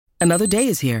Another day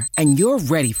is here, and you're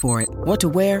ready for it. What to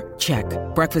wear? Check.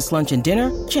 Breakfast, lunch, and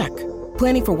dinner? Check.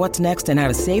 Planning for what's next and how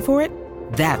to save for it?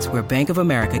 That's where Bank of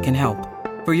America can help.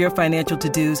 For your financial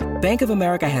to-dos, Bank of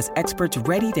America has experts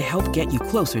ready to help get you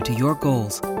closer to your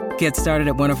goals. Get started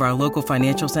at one of our local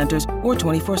financial centers or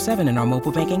 24/7 in our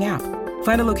mobile banking app.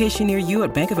 Find a location near you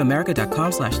at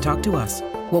bankofamerica.com/talktous.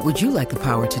 What would you like the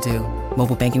power to do?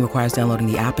 Mobile banking requires downloading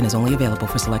the app and is only available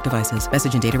for select devices.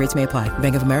 Message and data rates may apply.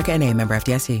 Bank of America N.A., member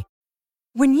FDIC.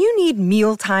 When you need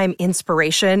mealtime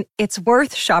inspiration, it's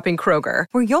worth shopping Kroger,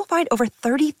 where you'll find over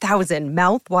 30,000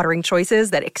 mouth-watering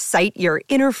choices that excite your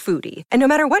inner foodie. And no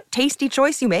matter what tasty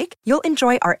choice you make, you'll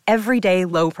enjoy our everyday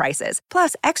low prices,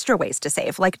 plus extra ways to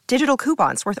save, like digital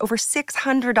coupons worth over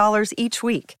 $600 each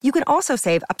week. You can also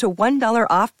save up to $1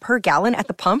 off per gallon at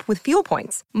the pump with fuel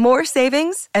points. More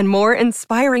savings and more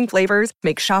inspiring flavors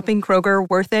make shopping Kroger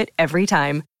worth it every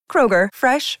time. Kroger,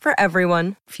 fresh for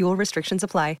everyone. Fuel restrictions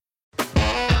apply.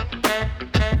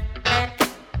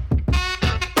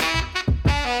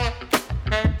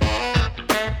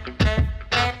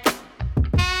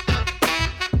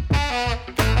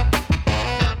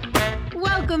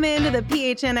 Welcome into the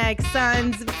PHNX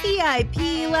Suns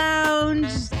VIP Lounge.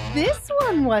 This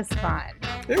one was fun.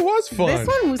 It was fun. This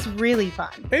one was really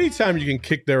fun. Anytime you can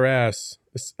kick their ass,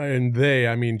 and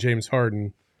I mean James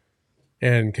Harden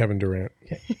and Kevin Durant.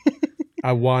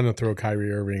 I want to throw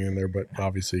Kyrie Irving in there, but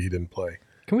obviously he didn't play.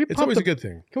 It's always a good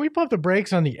thing. Can we pump the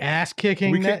brakes on the ass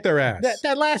kicking? We kicked their ass.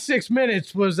 That last 6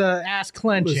 minutes was ass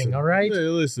clenching, all right?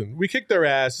 Listen, we kicked their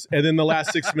ass, and then the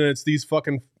last 6 minutes, these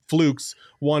fucking flukes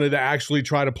wanted to actually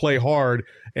try to play hard,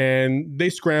 and they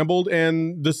scrambled,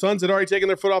 and the Suns had already taken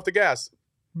their foot off the gas.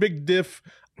 Big diff.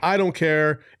 I don't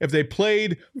care. If they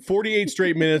played 48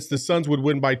 straight minutes, the Suns would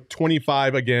win by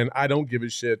 25 again. I don't give a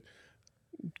shit.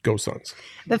 Go Suns.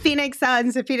 The Phoenix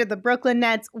Suns defeated the Brooklyn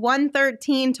Nets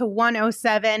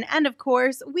 113-107. And of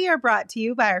course, we are brought to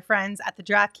you by our friends at the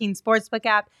DraftKings Sportsbook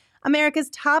app,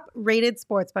 America's top-rated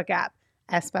sportsbook app.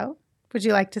 Espo, would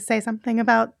you like to say something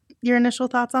about your initial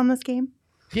thoughts on this game?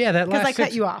 Yeah, because I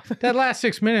cut you off. That last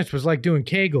 6 minutes was like doing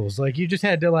Kegels. Like you just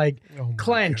had to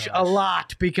clench a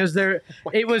lot because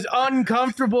it was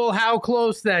uncomfortable how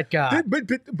close that got.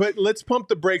 But let's pump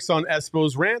the brakes on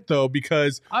Espo's rant though,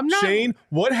 because Shane,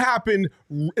 what happened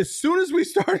as soon as we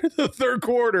started the third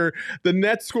quarter? The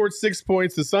Nets scored 6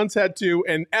 points, the Suns had 2,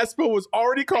 and Espo was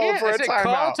already calling for a timeout.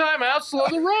 Call timeout, slow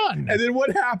the run. And then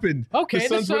what happened? Okay, the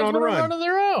Suns went on a run of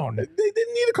their own. They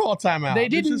didn't need to call a timeout. They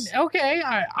didn't. Okay,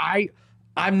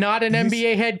 I'm not an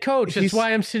NBA head coach. That's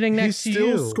why I'm sitting next to you.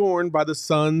 He's still scorned by the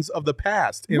Suns of the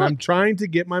past, and I'm trying to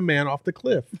get my man off the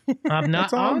cliff. I'm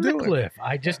not on the cliff.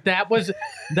 That was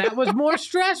more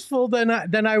stressful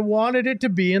than I wanted it to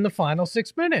be in the final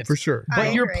 6 minutes. For sure.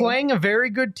 But you're playing a very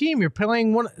good team. You're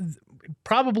playing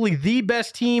probably the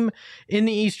best team in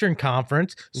the Eastern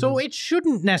Conference, so it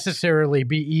shouldn't necessarily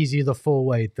be easy the full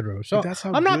way through. So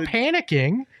I'm not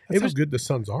panicking. That's how good the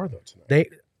Suns are, though, tonight.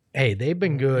 They've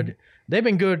been good. They've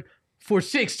been good for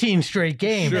 16 straight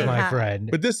games, my friend.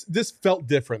 But this felt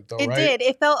different, though, right? It did.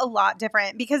 It felt a lot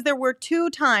different because there were 2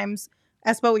 times,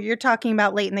 Espo, what you're talking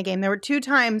about late in the game, there were 2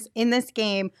 times in this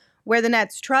game where the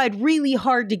Nets tried really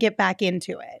hard to get back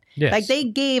into it. Yes. Like they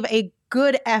gave a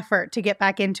good effort to get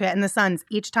back into it, and the Suns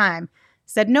each time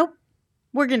said, nope,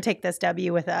 we're going to take this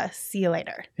W with us. See you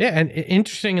later. Yeah, and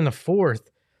interesting in the fourth,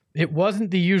 it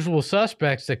wasn't the usual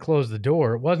suspects that closed the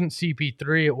door. It wasn't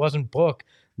CP3. It wasn't Book.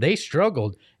 They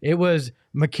struggled. It was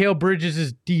Mikal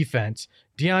Bridges' defense,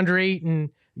 DeAndre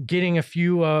Ayton getting a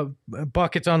few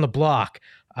buckets on the block,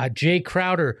 Jay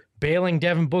Crowder bailing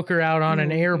Devin Booker out on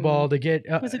an air ball to get...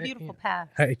 it was a beautiful pass.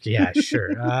 Yeah,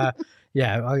 sure.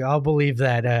 I'll believe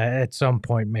that at some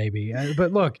point maybe.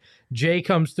 But look, Jay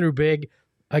comes through big.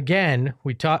 Again,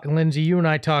 Lindsay, you and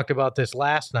I talked about this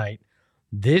last night.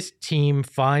 This team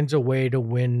finds a way to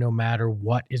win no matter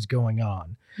what is going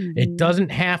on. Mm-hmm. It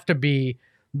doesn't have to be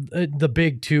the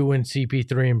big 2 in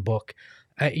CP3 and Book.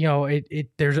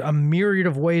 There's a myriad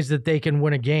of ways that they can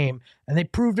win a game, and they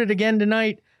proved it again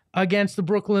tonight against the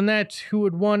Brooklyn Nets, who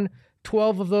had won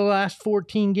 12 of the last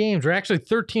 14 games, or actually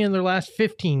 13 of their last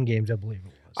 15 games, I believe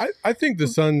it was. I think the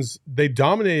Suns, they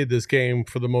dominated this game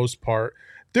for the most part.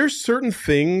 There's certain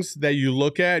things that you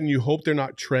look at and you hope they're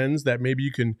not trends that maybe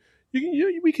we can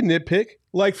nitpick.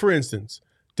 Like, for instance,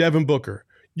 Devin Booker.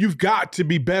 You've got to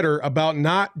be better about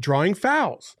not drawing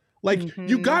fouls. Like,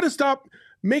 you got to stop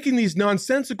making these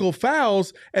nonsensical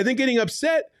fouls and then getting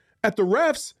upset at the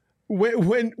refs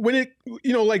when it,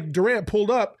 like Durant pulled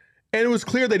up and it was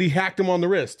clear that he hacked him on the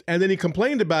wrist. And then he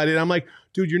complained about it. I'm like,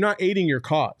 dude, you're not aiding your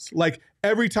cause. Like,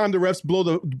 every time the refs blow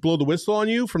the whistle on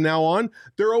you from now on,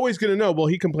 they're always going to know, well,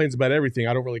 he complains about everything.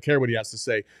 I don't really care what he has to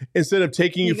say. Instead of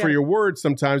taking you for your word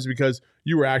sometimes because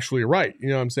you were actually right. You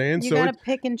know what I'm saying? You got to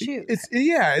pick and choose.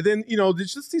 And then,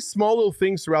 there's just these small little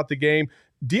things throughout the game.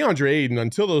 DeAndre Ayton,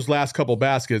 until those last couple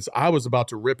baskets, I was about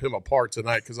to rip him apart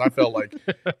tonight because I felt like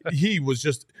he was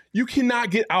just – you cannot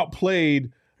get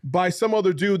outplayed by some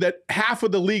other dude that half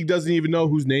of the league doesn't even know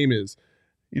whose name is.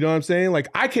 You know what I'm saying? Like,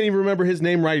 I can't even remember his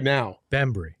name right now.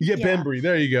 Bembry. Yeah, Bembry.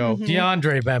 There you go. Mm-hmm.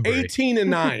 DeAndre Bembry.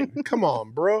 18-9. Come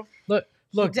on, bro.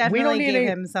 Look, definitely we don't need gave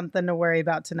him something to worry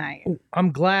about tonight.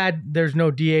 I'm glad there's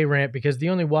no DA rant because the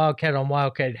only Wildcat on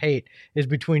Wildcat hate is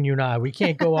between you and I. We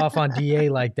can't go off on DA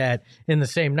like that in the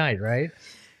same night, right?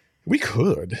 We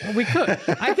could. We could.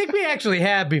 I think we actually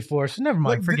have before, so never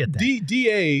mind. Forget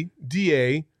that.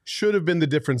 DA should have been the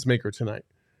difference maker tonight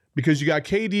because you got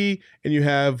KD and you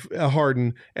have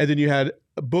Harden, and then you had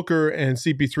Booker and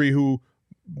CP3 who,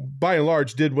 by and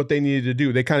large, did what they needed to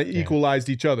do. They kind of equalized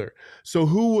each other. So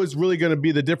who was really going to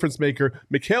be the difference maker?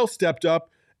 Mikal stepped up,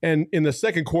 and in the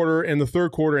second quarter and the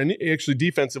third quarter, and actually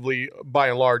defensively, by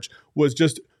and large, was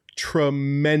just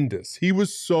tremendous. He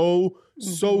was so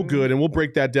good, and we'll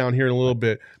break that down here in a little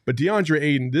bit. But DeAndre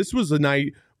Ayton, this was a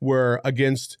night where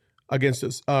against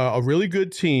a really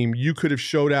good team, you could have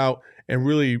showed out, and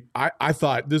really, I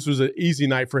thought this was an easy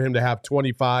night for him to have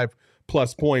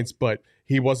 25-plus points, but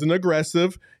he wasn't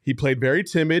aggressive. He played very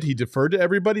timid. He deferred to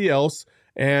everybody else,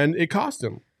 and it cost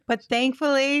him. But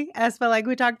thankfully, Espa, like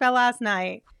we talked about last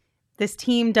night, this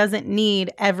team doesn't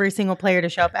need every single player to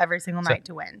show up every single night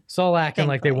to win. It's all acting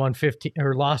like they won 15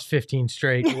 or lost 15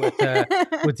 straight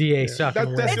with DA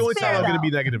sucking. That's the only time I'm going to be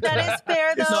negative. That is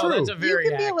fair, though. It's true. That's a very you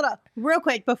can be a little real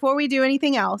quick before we do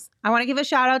anything else. I want to give a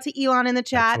shout out to Elon in the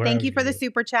chat. Thank you for the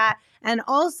super chat. And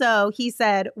also, he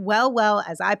said, well,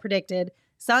 as I predicted,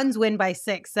 Suns win by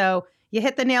 6. So you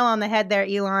hit the nail on the head there,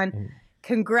 Elon.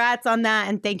 Congrats on that,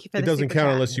 and thank you for the super chat. It doesn't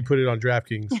count unless you put it on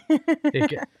DraftKings.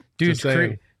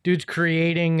 Dude's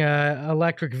creating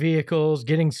electric vehicles,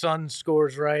 getting sun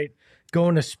scores right,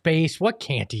 going to space. What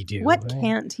can't he do? What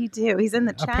can't he do? He's in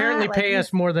the chat. Apparently pay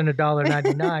us more than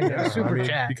 $1.99 super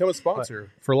chat. Become a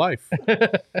sponsor for life.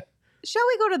 Shall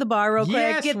we go to the bar real quick?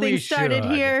 Yes, Get things started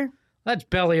here. Let's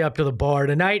belly up to the bar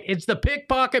tonight. It's the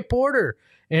Pickpocket Porter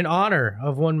in honor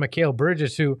of one Mikal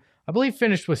Bridges, who I believe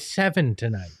finished with 7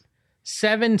 tonight.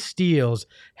 7 steals,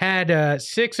 had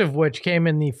 6 of which came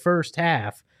in the first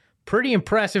half. Pretty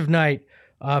impressive night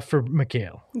for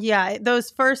Mikal. Yeah,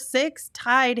 those first 6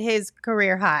 tied his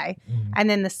career high. And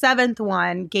then the 7th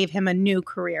one gave him a new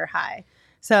career high.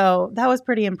 So that was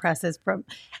pretty impressive. Should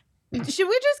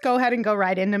we just go ahead and go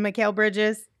right into Mikal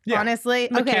Bridges? Yeah. Honestly?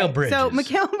 Mikal Bridges. So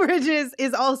Mikal Bridges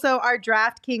is also our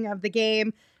draft king of the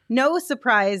game. No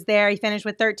surprise there. He finished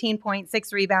with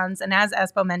 13.6 rebounds. And as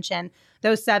Espo mentioned,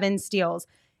 those 7 steals.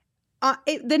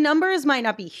 The numbers might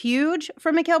not be huge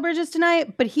for Mikal Bridges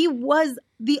tonight, but he was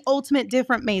the ultimate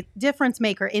difference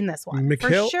maker in this one,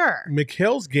 for sure.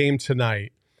 Mikal's game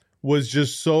tonight was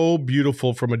just so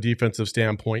beautiful from a defensive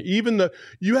standpoint.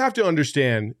 You have to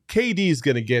understand, KD is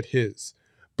going to get his.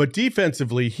 But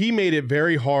defensively, he made it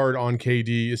very hard on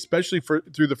KD, especially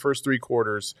through the first 3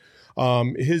 quarters.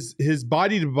 His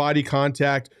body-to-body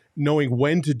contact, knowing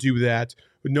when to do that,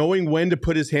 knowing when to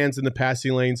put his hands in the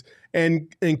passing lanes, and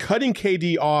cutting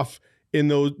KD off in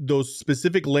those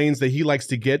specific lanes that he likes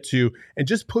to get to, and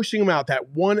just pushing him out that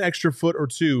 1 extra foot or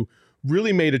 2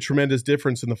 really made a tremendous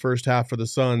difference in the first half for the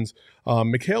Suns.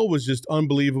 Mikal was just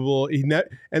unbelievable.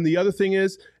 And the other thing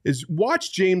is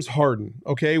watch James Harden,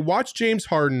 okay? Watch James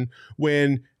Harden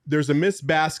when there's a missed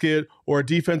basket or a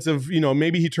defensive,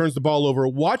 maybe he turns the ball over.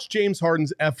 Watch James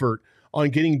Harden's effort on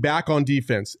getting back on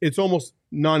defense. It's almost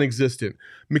non-existent.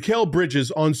 Mikal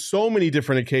Bridges, on so many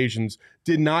different occasions,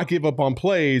 did not give up on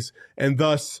plays and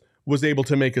thus was able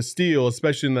to make a steal,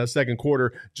 especially in that second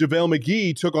quarter. JaVale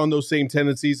McGee took on those same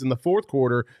tendencies in the fourth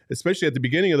quarter, especially at the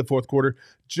beginning of the fourth quarter.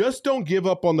 Just don't give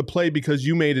up on the play because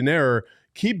you made an error.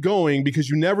 Keep going because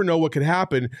you never know what could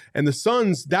happen. And the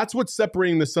Suns, that's what's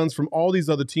separating the Suns from all these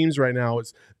other teams right now,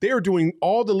 is they are doing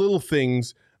all the little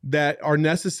things that are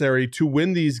necessary to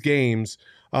win these games.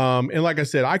 And like I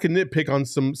said, I can nitpick on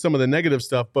some of the negative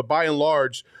stuff, but by and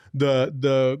large,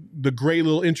 the great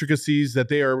little intricacies that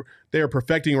they are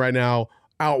perfecting right now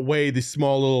outweigh the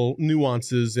small little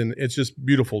nuances, and it's just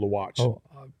beautiful to watch.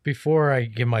 Before I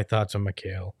give my thoughts on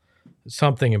Mikal,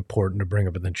 something important to bring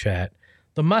up in the chat.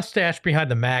 the mustache behind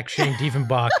the Mac, Shane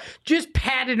Diefenbach, just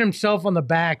patted himself on the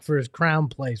back for his crown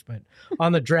placement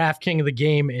on the Draft King of the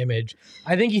Game image.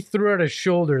 I think he threw out his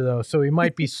shoulder, though, so he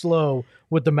might be slow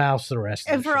with the mouse the rest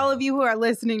of the And for all of you who are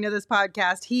listening to this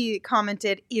podcast, he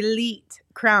commented elite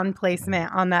crown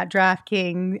placement on that Draft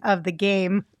King of the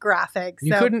Game graphic.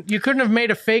 You couldn't have made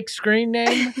a fake screen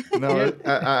name? No,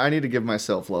 I need to give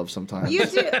myself love sometimes. You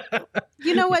do.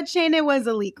 You know what, Shane? It was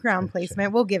elite crown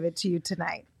placement. We'll give it to you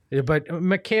tonight. Yeah, but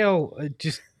Mikhail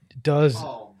just does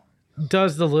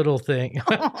the little thing.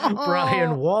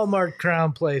 Brian, Walmart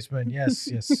crown placement.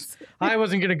 Yes. I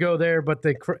wasn't going to go there, but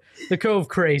the Cove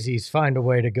crazies find a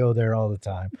way to go there all the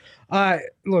time.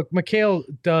 Look, Mikhail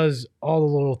does all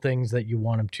the little things that you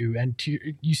want him to. And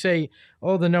you say,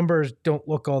 oh, the numbers don't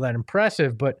look all that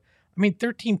impressive. But, I mean,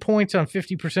 13 points on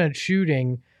 50%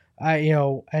 shooting,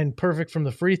 and perfect from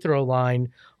the free throw line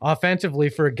offensively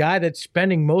for a guy that's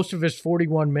spending most of his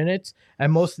 41 minutes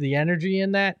and most of the energy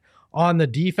in that on the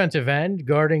defensive end,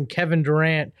 guarding Kevin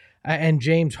Durant and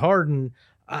James Harden.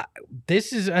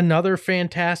 This is another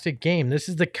fantastic game. This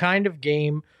is the kind of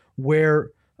game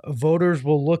where voters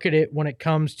will look at it when it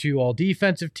comes to all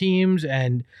defensive teams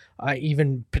and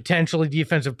even potentially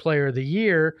defensive player of the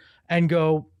year and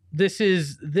go, this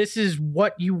is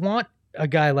what you want a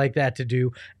guy like that to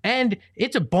do. And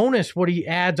it's a bonus what he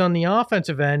adds on the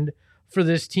offensive end for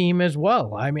this team as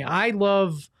well. I mean,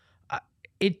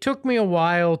 it took me a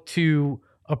while to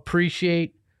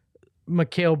appreciate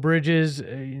Mikal Bridges,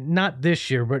 not this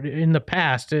year, but in the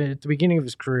past, at the beginning of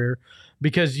his career,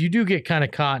 because you do get kind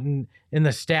of caught in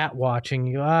the stat watching.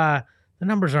 You go, the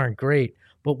numbers aren't great.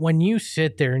 But when you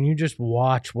sit there and you just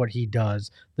watch what he does,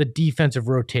 the defensive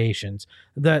rotations,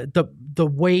 the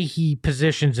way he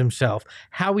positions himself,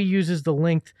 how he uses the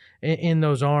length in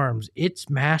those arms, it's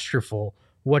masterful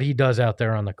what he does out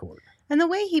there on the court. And the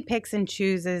way he picks and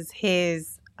chooses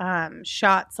his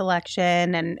shot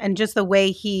selection and just the way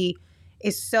he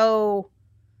is so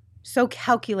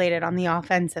calculated on the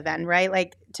offensive end, right?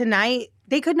 Like tonight,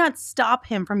 they could not stop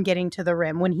him from getting to the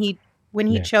rim when he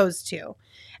chose to.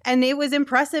 And it was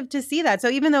impressive to see that. So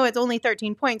even though it's only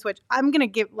 13 points, which I'm going to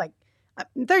give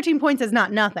 13 points is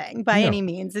not nothing by any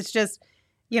means. It's just,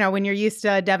 when you're used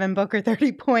to a Devin Booker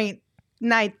 30-point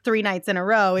night 3 nights in a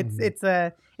row, it looks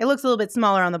a little bit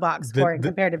smaller on the box score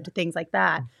comparative to things like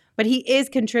that. But he is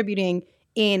contributing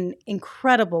in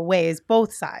incredible ways,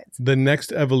 both sides. The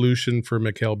next evolution for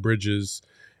Mikal Bridges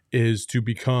is to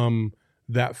become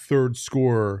that third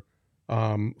scorer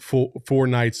for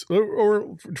nights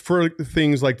or for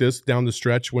things like this down the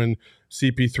stretch when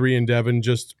CP3 and Devin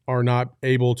just are not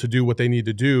able to do what they need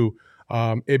to do.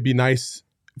 It'd be nice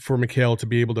for Mikal to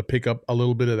be able to pick up a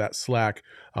little bit of that slack.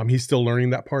 He's still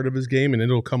learning that part of his game, and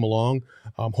it'll come along.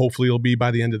 Hopefully it'll be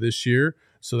by the end of this year.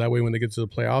 So that way when they get to the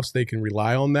playoffs, they can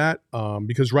rely on that.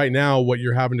 Because right now what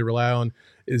you're having to rely on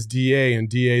is DA, and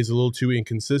DA is a little too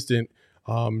inconsistent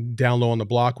down low on the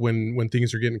block when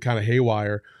things are getting kind of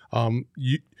haywire.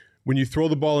 When you throw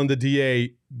the ball into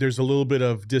DA, there's a little bit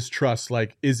of distrust.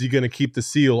 Like, is he going to keep the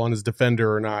seal on his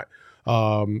defender or not?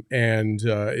 And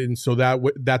so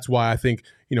that's why I think,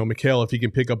 Mikal, if he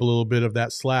can pick up a little bit of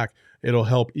that slack, it'll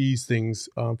help ease things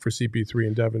for CP3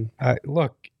 and Devin.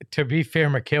 Look, to be fair,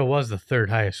 Mikal was the third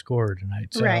highest scorer tonight.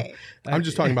 So, right. I'm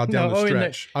just talking about down the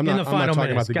stretch. I'm not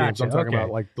talking about the games. I'm talking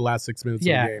about like the last 6 minutes of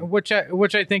the game.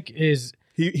 Which I think is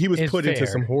he was put into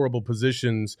some horrible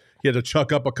positions. He had to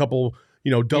chuck up a couple,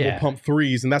 double pump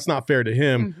threes, and that's not fair to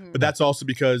him. Mm-hmm. But that's also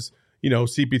because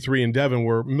CP3 and Devin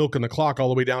were milking the clock all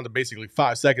the way down to basically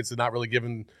 5 seconds and not really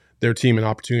giving their team an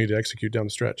opportunity to execute down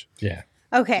the stretch. Yeah.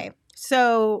 Okay.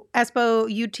 So,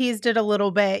 Espo, you teased it a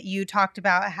little bit. You talked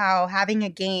about how having a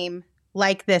game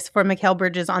like this for Mikal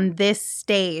Bridges on this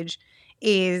stage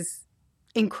is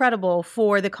incredible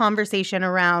for the conversation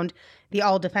around the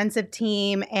all-defensive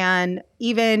team and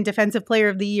even defensive player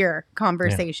of the year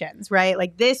conversations, right?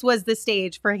 Like, this was the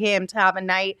stage for him to have a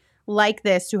night like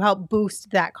this to help boost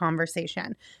that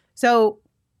conversation. So,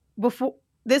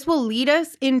 this will lead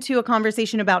us into a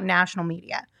conversation about national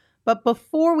media. But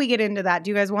before we get into that,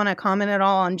 do you guys want to comment at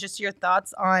all on just your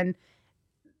thoughts on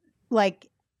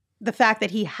like the fact that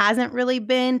he hasn't really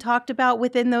been talked about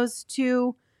within those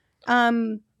two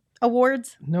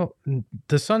awards? No,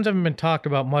 the Suns haven't been talked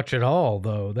about much at all,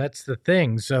 though. That's the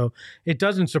thing. So it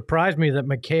doesn't surprise me that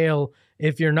Mikal,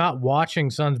 if you're not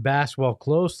watching Suns basketball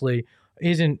closely,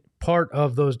 isn't part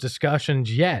of those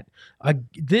discussions yet.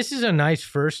 This is a nice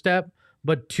first step,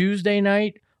 but Tuesday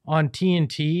night on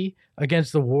TNT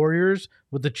against the Warriors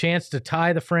with the chance to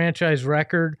tie the franchise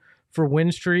record for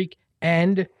win streak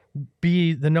and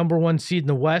be the number 1 seed in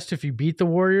the West if you beat the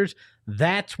Warriors,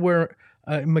 that's where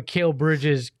Mikal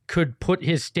Bridges could put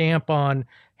his stamp on,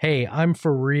 hey, I'm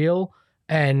for real,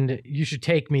 and you should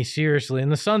take me seriously.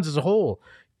 And the Suns as a whole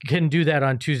can do that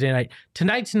on Tuesday night.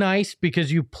 Tonight's nice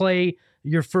because you play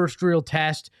your first real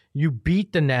test. You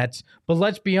beat the Nets. But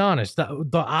let's be honest,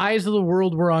 the eyes of the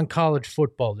world were on college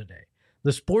football today.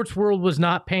 The sports world was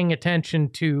not paying attention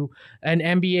to an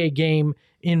NBA game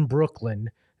in Brooklyn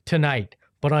tonight.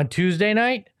 But on Tuesday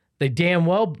night, they damn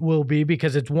well will be,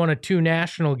 because it's one of two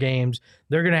national games.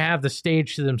 They're going to have the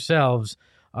stage to themselves.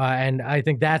 And I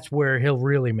think that's where he'll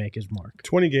really make his mark.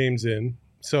 20 games in.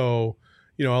 So,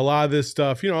 a lot of this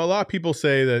stuff, a lot of people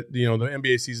say that, the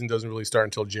NBA season doesn't really start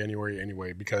until January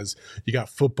anyway, because you got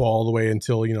football all the way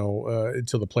until,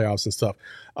 until the playoffs and stuff.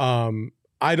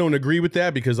 I don't agree with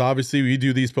that, because obviously we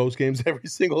do these post games every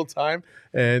single time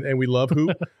and we love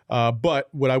hoop. But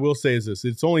what I will say is this,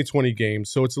 it's only 20 games.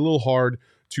 So it's a little hard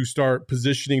to start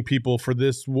positioning people for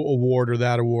this award or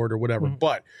that award or whatever. Mm-hmm.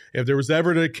 But if there was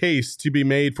ever a case to be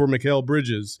made for Mikal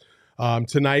Bridges,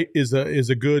 tonight is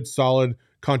a good, solid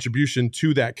contribution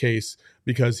to that case,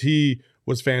 because he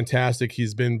was fantastic.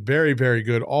 He's been very, very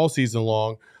good all season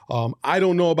long. I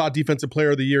don't know about Defensive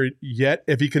Player of the Year yet.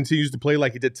 If he continues to play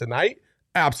like he did tonight,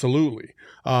 absolutely.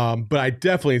 But I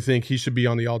definitely think he should be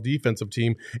on the all-defensive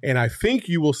team. And I think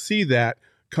you will see that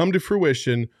come to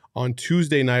fruition on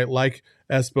Tuesday night, like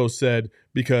Espo said,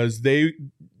 because the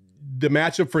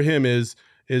matchup for him is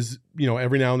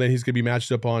every now and then he's going to be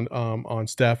matched up on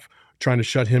Steph, trying to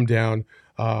shut him down.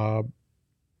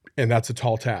 And that's a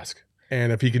tall task.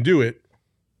 And if he can do it,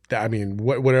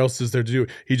 what else is there to do?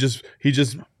 He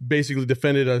just basically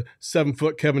defended a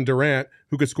 7-foot Kevin Durant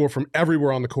who could score from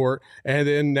everywhere on the court, and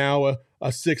then now a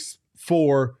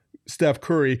 6'4" Steph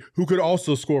Curry who could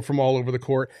also score from all over the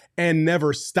court and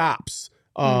never stops.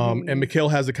 And Mikal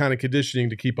has the kind of conditioning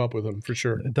to keep up with him for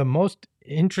sure. The most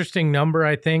interesting number,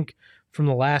 I think, from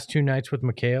the last two nights with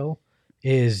Mikal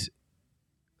is,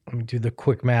 let me do the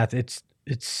quick math. It's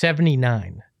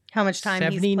 79. How much time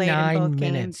he's played in both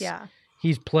minutes. games? Yeah.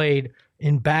 He's played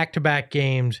in back-to-back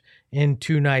games in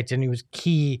 2 nights, and he was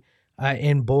key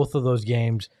in both of those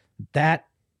games. That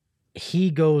he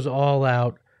goes all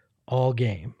out all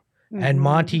game. Mm-hmm. And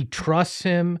Monty trusts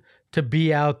him to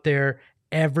be out there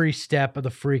every step of the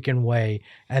freaking way.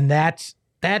 And that's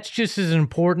just as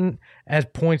important as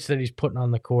points that he's putting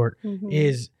on the court,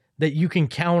 is that you can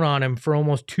count on him for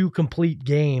almost 2 complete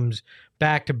games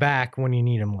back-to-back when you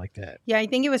need him like that. Yeah, I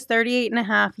think it was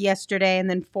 38.5 yesterday and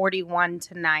then 41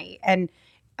 tonight. And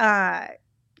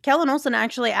Kellen Olson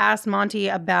actually asked Monty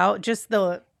about just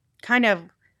the kind of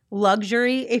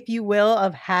luxury, if you will,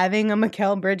 of having a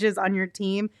Mikal Bridges on your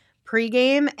team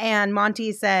pregame. And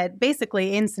Monty said,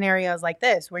 basically in scenarios like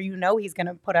this, where he's going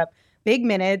to put up big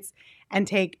minutes and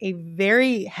take a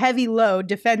very heavy load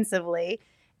defensively.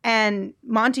 And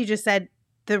Monty just said,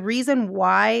 the reason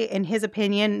why, in his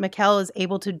opinion, Mikal is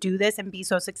able to do this and be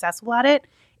so successful at it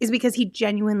is because he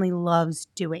genuinely loves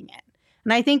doing it.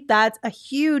 And I think that's a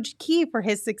huge key for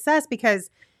his success, because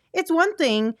it's one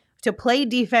thing to play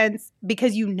defense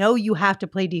because you have to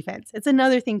play defense. It's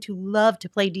another thing to love to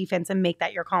play defense and make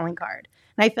that your calling card.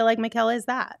 And I feel like Mikal is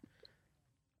that.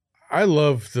 I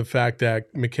love the fact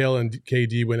that Mikal and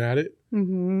KD went at it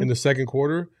in the second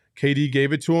quarter. KD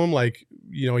gave it to him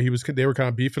they were kind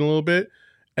of beefing a little bit.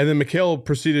 And then Mikal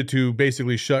proceeded to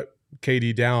basically shut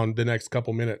KD down the next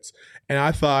couple minutes. And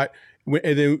I thought,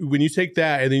 and then when you take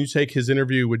that, and then you take his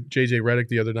interview with JJ Redick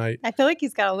the other night, I feel like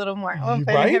he's got a little more oomph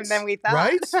in him than we thought.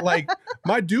 Right? Like,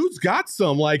 my dude's got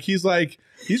some.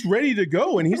 He's ready to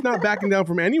go, and he's not backing down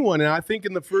from anyone. And I think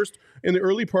in the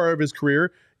early part of his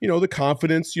career, the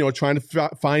confidence, trying to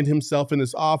find himself in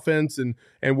this offense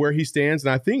and where he stands.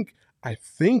 And I think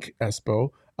Espo,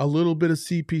 a little bit of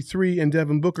CP3 and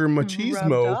Devin Booker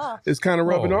machismo is kind of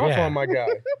rubbing off on my guy.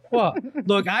 Well,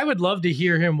 look, I would love to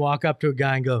hear him walk up to a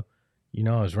guy and go,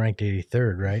 I was ranked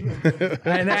 83rd, right?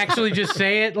 And actually just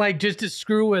say it, just to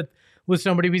screw with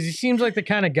somebody, because he seems like the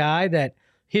kind of guy that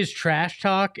his trash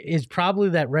talk is probably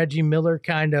that Reggie Miller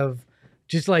kind of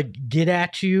just get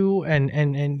at you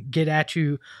and get at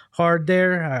you hard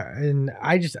there. And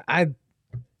I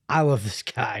love this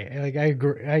guy.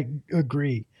 I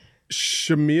agree.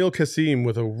 Shamil Kasim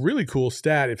with a really cool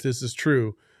stat, if this is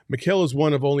true. Mikal is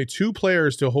one of only 2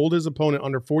 players to hold his opponent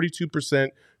under 42%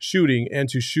 shooting and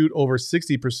to shoot over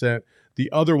 60%.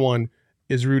 The other one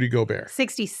is Rudy Gobert.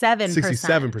 67%.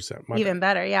 67%. Even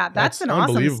better. Yeah, that's an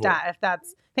awesome stat.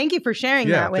 Thank you for sharing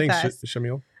that with us. Thanks,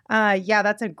 Shamil. Yeah,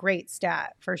 that's a great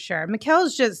stat for sure.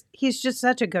 Mikal's he's just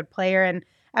such a good player. And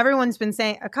everyone's been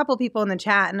saying, a couple people in the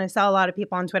chat, and I saw a lot of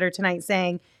people on Twitter tonight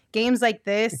saying, games like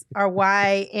this are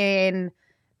why in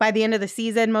by the end of the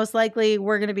season, most likely,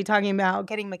 we're going to be talking about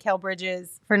getting Mikal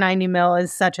Bridges for $90 million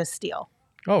is such a steal.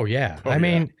 Oh yeah. Oh, I yeah.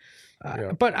 mean,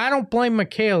 but I don't blame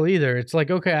Mikal either. It's like,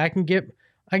 okay, I can get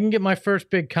my first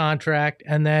big contract,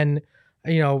 and then,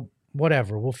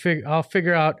 whatever. I'll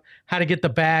figure out how to get the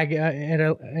bag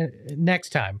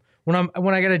next time. When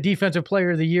I got a defensive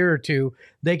player of the year or two,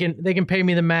 they can pay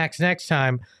me the max next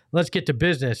time. Let's get to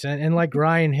business. And like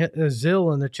Ryan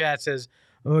Zill in the chat says,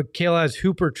 Mikal has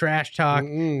Hooper trash talk,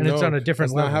 and it's on a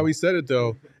different level. That's not how he said it,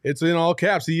 though. It's in all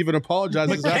caps. He even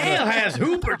apologizes. Mikal has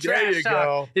Hooper There you trash talk.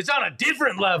 go. It's on a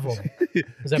different level.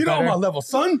 Is that Get on better? my level,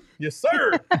 son. Yes,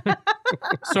 sir.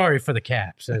 Sorry for the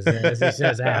caps, as he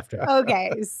says after.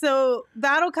 Okay, so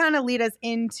that'll kind of lead us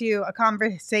into a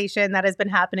conversation that has been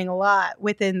happening a lot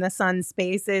within the Suns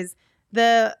space is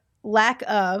the lack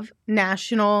of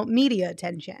national media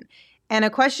attention. And a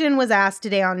question was asked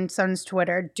today on Suns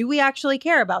Twitter, do we actually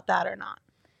care about that or not?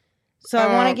 So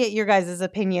I want to get your guys'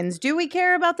 opinions. Do we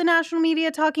care about the national media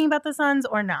talking about the Suns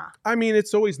or not? I mean,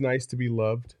 it's always nice to be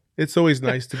loved. It's always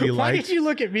nice to be Why liked. did you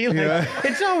look at me like, Yeah.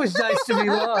 it's always nice to be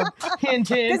loved? Hint,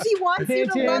 hint. Because he wants you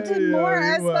to love him more,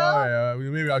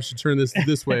 Espo. Maybe I should turn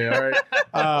this way. All right.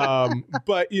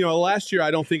 But last year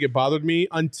I don't think it bothered me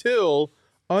until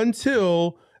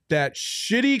that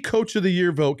shitty Coach of the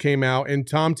Year vote came out and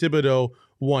Tom Thibodeau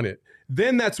won it.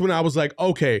 Then that's when I was like,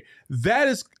 okay, that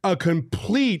is a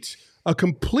complete buy-in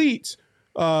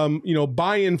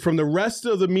from the rest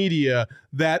of the media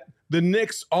that the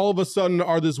Knicks all of a sudden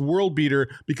are this world beater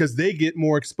because they get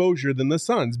more exposure than the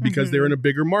Suns because they're in a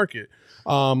bigger market,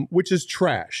 which is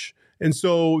trash. And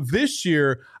so this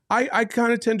year, I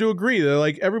kind of tend to agree that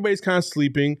like everybody's kind of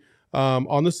sleeping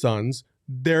on the Suns.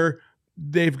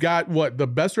 They've got the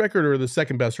best record or the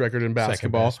second best record in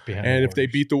basketball. And if they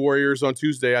beat the Warriors on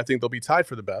Tuesday, I think they'll be tied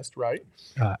for the best, right?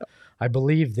 I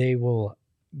believe they will.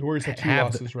 The Warriors have two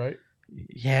losses, right?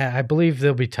 Yeah, I believe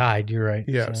they'll be tied. You're right.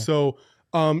 Yeah. So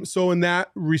in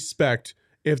that respect,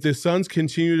 if the Suns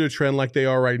continue to trend like they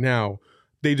are right now,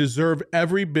 they deserve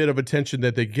every bit of attention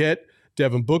that they get.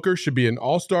 Devin Booker should be an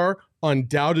all-star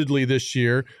undoubtedly this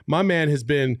year. My man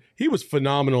he was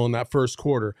phenomenal in that first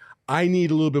quarter. I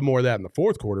need a little bit more of that in the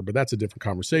fourth quarter, but that's a different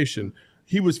conversation.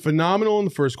 He was phenomenal in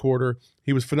the first quarter.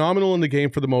 He was phenomenal in the game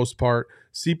for the most part.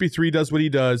 CP3 does what he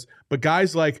does, but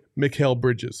guys like Mikal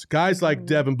Bridges, guys like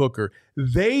Devin Booker,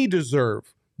 they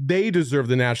deserve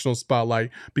the national spotlight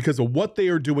because of what they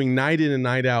are doing night in and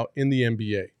night out in the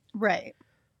NBA. Right.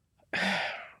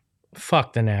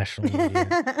 Fuck the national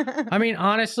media. I mean,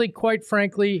 honestly, quite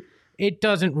frankly, it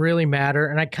doesn't really matter.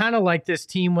 And I kind of like this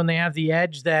team when they have the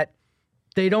edge that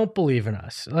they don't believe in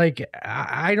us. Like,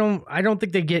 I don't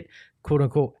think they get quote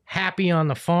unquote happy on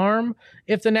the farm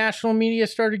if the national media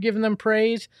started giving them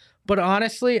praise. But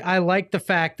honestly, I like the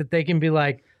fact that they can be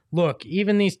like, look,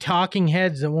 even these talking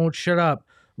heads that won't shut up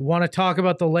want to talk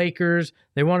about the Lakers.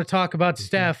 They want to talk about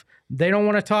Steph. They don't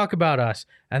want to talk about us.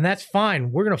 And that's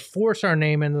fine. We're going to force our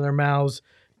name into their mouths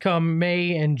come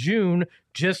May and June,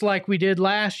 just like we did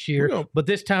last year. But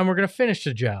this time we're going to finish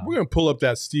the job. We're going to pull up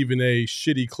that Stephen A.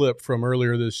 shitty clip from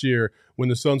earlier this year when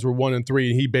the Suns were 1-3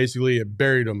 and he basically had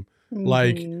buried them.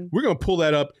 Like, we're going to pull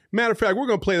that up. Matter of fact, we're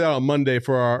going to play that on Monday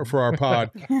for our pod,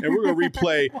 and we're going to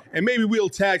replay, and maybe we'll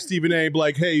tag Stephen A.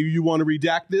 Like, hey, you want to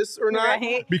redact this or not?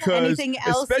 Right. Because anything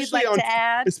else you'd like to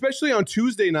add? Especially on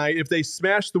Tuesday night, if they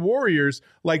smash the Warriors,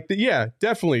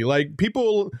 definitely. Like,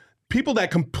 people that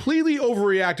completely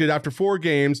overreacted after 4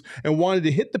 games and wanted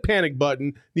to hit the panic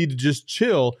button need to just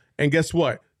chill. And guess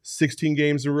what? 16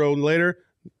 games in a row later,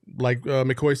 like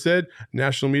McCoy said,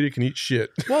 national media can eat shit.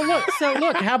 Well,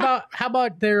 look, how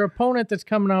about their opponent that's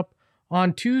coming up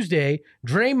on Tuesday,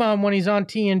 Draymond, when he's on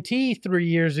TNT 3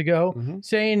 years ago,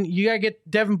 saying you got to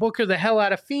get Devin Booker the hell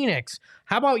out of Phoenix.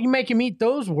 How about you make him eat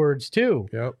those words too?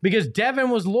 Yep. Because Devin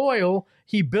was loyal.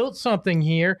 He built something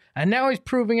here, and now he's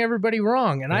proving everybody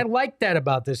wrong. And I like that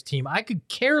about this team. I could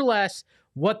care less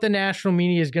what the national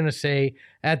media is going to say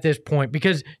at this point,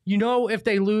 because if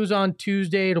they lose on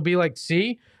Tuesday, it'll be like,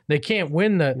 see, they can't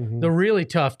win the really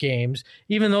tough games,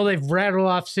 even though they've rattled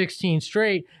off 16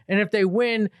 straight. And if they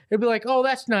win, it'll be like, oh,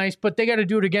 that's nice, but they got to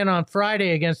do it again on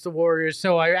Friday against the Warriors.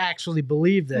 So I actually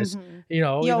believe this.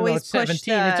 Even though it's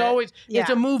 17, it's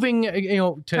a moving,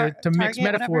 to mix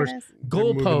metaphors,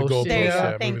 goalpost. There you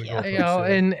go. Thank you.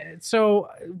 And so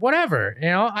whatever.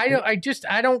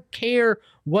 I don't care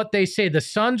what they say. The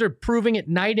Suns are proving it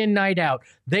night in, night out.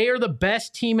 They are the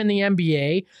best team in the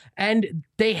NBA, and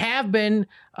they have been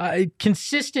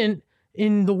consistent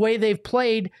in the way they've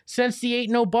played since the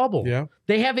 8-0 bubble. Yeah.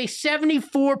 They have a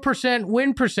 74%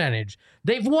 win percentage.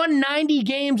 They've won 90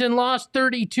 games and lost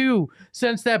 32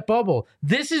 since that bubble.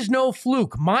 This is no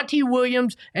fluke. Monty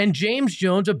Williams and James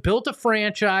Jones have built a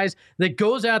franchise that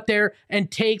goes out there and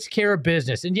takes care of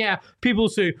business. And yeah, people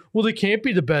say, well, they can't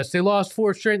be the best. They lost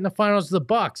 4 straight in the finals to the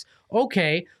Bucks.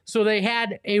 Okay, so they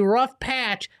had a rough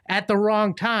patch at the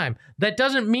wrong time. That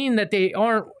doesn't mean that they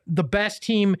aren't the best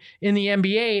team in the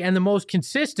NBA and the most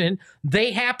consistent.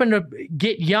 They happen to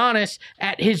get Giannis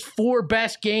at his 4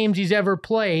 best games he's ever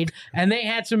played, and they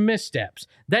had some missteps.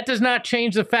 That does not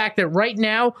change the fact that right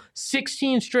now,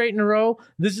 16 straight in a row,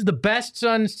 this is the best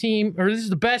Suns team, or this is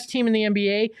the best team in the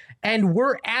NBA, and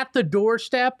we're at the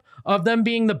doorstep of them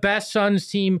being the best Suns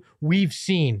team we've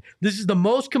seen. This is the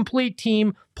most complete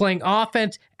team playing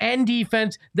offense and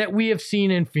defense that we have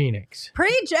seen in Phoenix.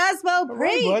 Preach, Espo,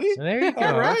 preach. buddy. There you go.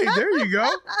 All right, there you go.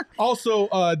 Also,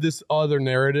 this other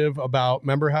narrative about,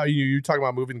 remember how you talking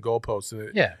about moving goalposts? And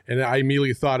Yeah. And I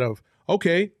immediately thought of,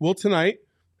 okay, well, tonight,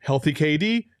 healthy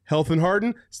KD, health and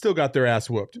Harden, still got their ass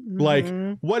whooped. Like,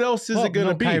 what else is it going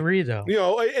to no be? Kyrie, though. You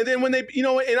know, and then when they, you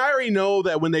know, and I already know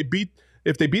that when they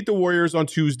if they beat the Warriors on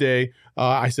Tuesday,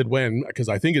 I said when, because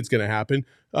I think it's going to happen.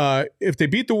 If they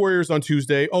beat the Warriors on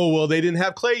Tuesday, oh, well, they didn't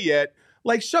have Clay yet.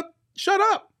 Like, shut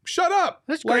up.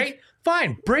 That's Like, great.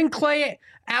 Fine. Bring Clay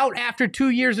out after 2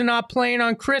 years of not playing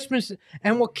on Christmas,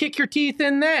 and we'll kick your teeth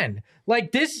in then.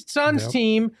 Like, this Suns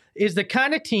team is the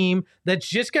kind of team that's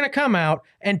just going to come out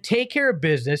and take care of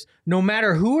business no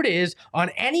matter who it is on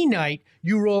any night.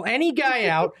 You roll any guy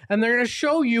out, and they're going to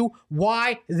show you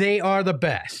why they are the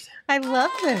best. I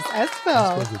love this,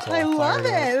 Espo. I love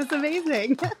it. It's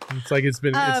amazing. It's like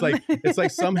it's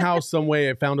like somehow, some way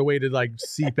it found a way to like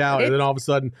seep out, and then all of a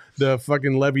sudden the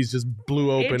fucking levees just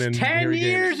blew open. It's and 10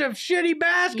 years of shitty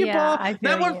basketball. I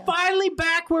feel Now we're you. finally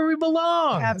back where we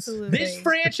belong. Absolutely. This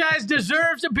franchise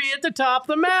deserves to be at the top of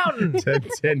the mountain.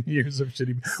 10 years of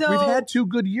shitty. So- We've had 2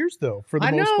 good years though, for the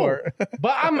I most know, part.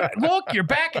 but look, you're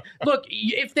back. Look,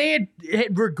 if they had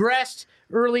regressed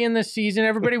early in the season,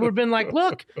 everybody would have been like,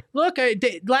 look,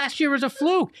 last year was a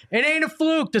fluke. It ain't a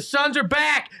fluke. The Suns are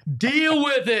back. Deal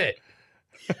with it.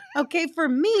 Okay, for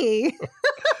me,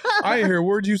 I hear a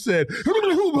word you said.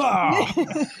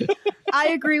 I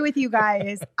agree with you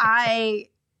guys. I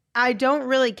don't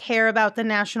really care about the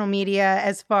national media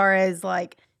as far as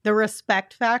like the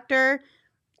respect factor.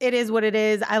 It is what it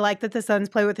is. I like that the Suns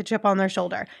play with a chip on their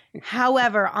shoulder.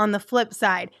 However, on the flip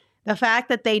side, the fact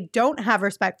that they don't have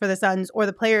respect for the Suns or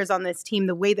the players on this team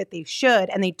the way that they should,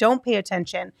 and they don't pay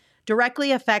attention,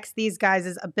 directly affects these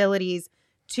guys' abilities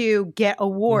to get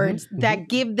awards that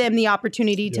give them the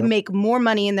opportunity to make more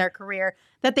money in their career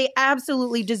that they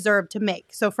absolutely deserve to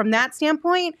make. So from that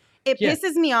standpoint, it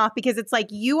pisses me off because it's like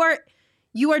you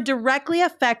are directly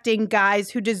affecting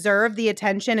guys who deserve the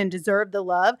attention and deserve the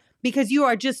love because you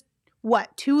are just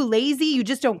too lazy? You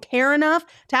just don't care enough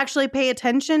to actually pay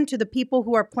attention to the people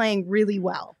who are playing really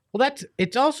well. Well,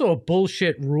 it's also a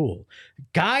bullshit rule.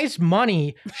 Guys'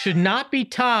 money should not be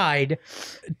tied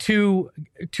to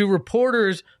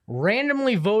reporters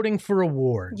randomly voting for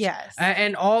awards. Yes.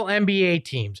 And all NBA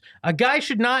teams. A guy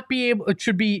should not be able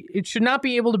to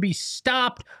be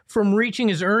stopped from reaching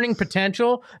his earning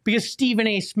potential because Stephen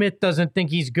A. Smith doesn't think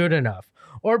he's good enough.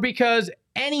 Or because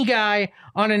any guy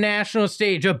on a national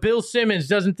stage, Bill Simmons,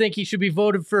 doesn't think he should be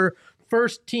voted for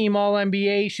first team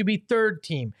All-NBA, should be third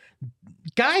team.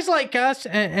 Guys like us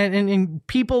and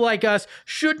people like us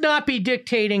should not be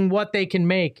dictating what they can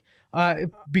make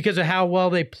because of how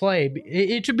well they play.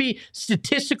 It should be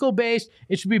statistical based.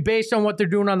 It should be based on what they're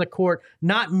doing on the court,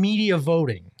 not media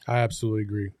voting. I absolutely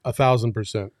agree.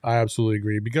 1,000%. I absolutely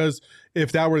agree. Because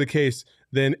if that were the case,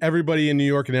 then everybody in New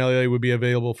York and LA would be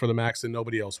available for the max and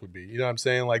nobody else would be. You know what I'm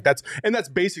saying? Like that's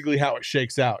basically how it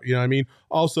shakes out. You know what I mean?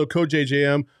 Also, Code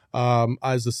JJM,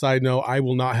 as a side note, I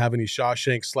will not have any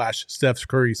Shawshank/Steph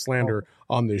Curry slander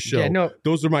on this show. Yeah, no.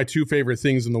 Those are my 2 favorite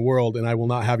things in the world, and I will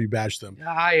not have you bash them.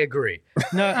 I agree.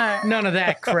 No, none of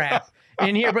that crap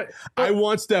in here. But I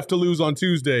want Steph to lose on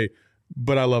Tuesday,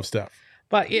 but I love Steph.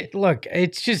 look,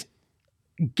 it's just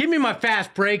give me my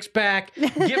fast breaks back.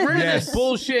 Get rid of this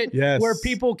bullshit where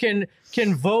people can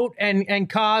vote and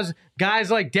cause guys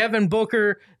like Devin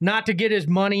Booker not to get his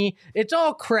money. It's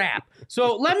all crap.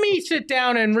 So let me sit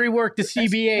down and rework the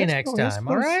CBA next time.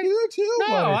 All right? No,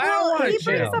 I don't want He to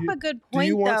brings chill. up a good point, Do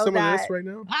you want though, some that of this right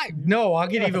now? No, I'll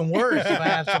get even worse if I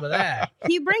have some of that.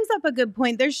 he brings up a good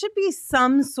point. There should be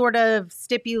some sort of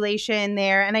stipulation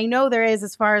there, and I know there is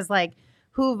as far as like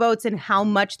who votes and how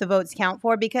much the votes count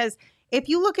for, because if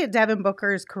you look at Devin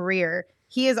Booker's career,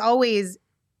 he has always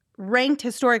ranked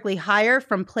historically higher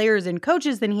from players and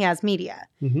coaches than he has media.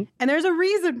 Mhm. And there's a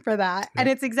reason for that. And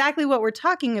it's exactly what we're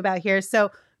talking about here.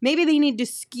 So maybe they need to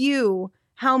skew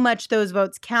how much those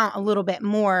votes count a little bit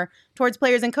more towards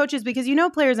players and coaches, because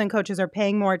players and coaches are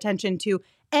paying more attention to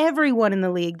everyone in the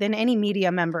league than any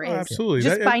media member is. Absolutely.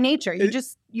 Just by nature.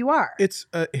 You are. It's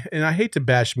and I hate to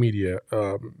bash media,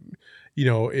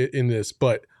 in this,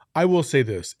 but I will say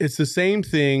this: it's the same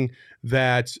thing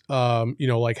that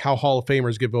like how Hall of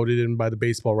Famers get voted in by the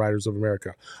Baseball Writers of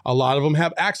America. A lot of them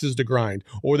have axes to grind,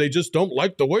 or they just don't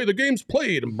like the way the game's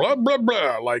played, and blah blah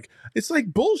blah. Like it's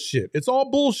like bullshit. It's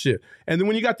all bullshit. And then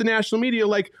when you got the national media,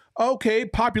 like, okay,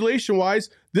 population wise,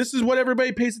 this is what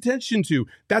everybody pays attention to.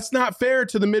 That's not fair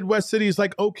to the Midwest cities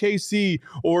like OKC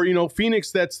or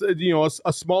Phoenix. That's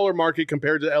a smaller market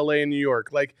compared to LA and New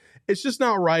York. Like it's just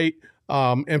not right.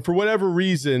 And for whatever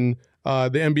reason, the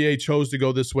NBA chose to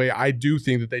go this way. I do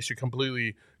think that they should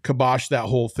completely kibosh that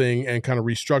whole thing and kind of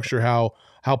restructure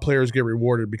how players get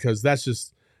rewarded, because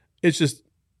it's just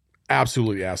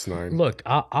absolutely asinine. Look,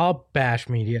 I'll bash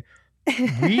media.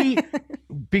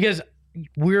 Because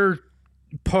we're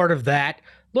part of that.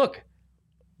 Look,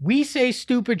 we say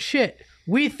stupid shit.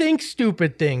 We think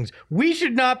stupid things. We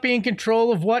should not be in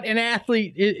control of what an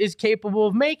athlete is capable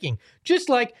of making. Just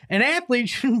like an athlete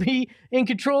shouldn't be in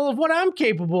control of what I'm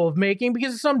capable of making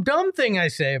because of some dumb thing I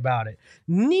say about it.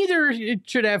 Neither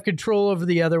should have control over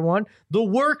the other one. The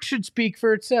work should speak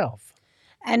for itself.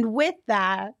 And with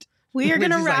that, we are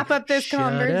going to wrap up this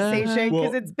conversation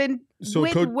because it's been.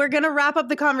 We're going to wrap up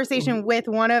the conversation with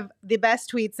one of the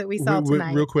best tweets that we saw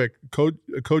tonight. Real quick, Code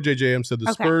JJM said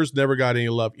the Spurs never got any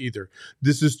love either.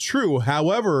 This is true.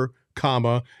 However,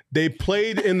 they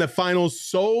played in the finals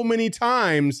so many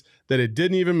times that it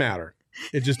didn't even matter.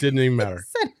 It just didn't even matter.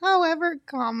 Said, however,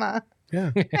 comma.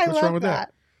 Yeah. I What's wrong with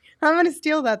that? I'm going to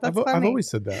steal that. That's funny. I've always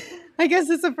said that. I guess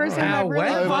it's the first time I've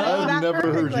really followed that never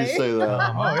perfectly. heard you say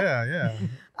that. Oh, yeah.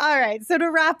 All right. So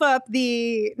to wrap up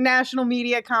the national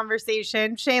media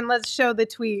conversation, Shane, let's show the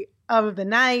tweet of the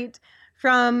night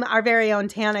from our very own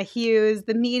Tana Hughes.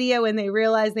 The media, when they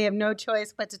realize they have no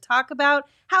choice but to talk about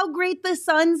how great the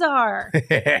Suns are.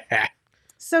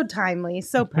 So timely,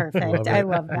 so perfect. I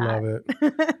love that. Love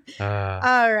it.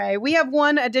 All right. We have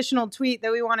one additional tweet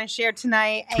that we want to share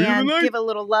tonight and give a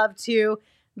little love to.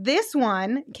 This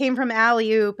one came from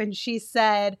Alley Oop, and she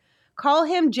said, call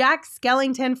him Jack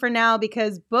Skellington for now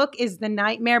because Book is the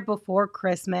nightmare before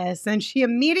Christmas. And she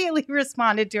immediately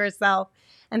responded to herself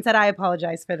and said, I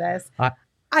apologize for this.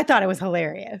 I thought it was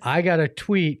hilarious. I got a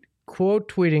quote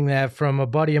tweeting that from a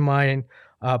buddy of mine,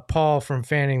 Paul from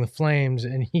Fanning the Flames,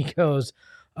 and he goes,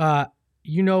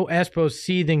 Espo's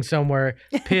seething somewhere,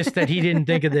 pissed that he didn't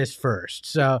think of this first.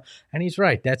 So, and he's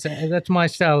right. That's my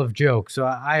style of joke. So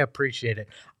I appreciate it.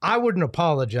 I wouldn't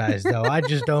apologize though. I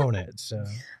just own it. So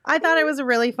I thought it was a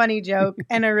really funny joke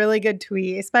and a really good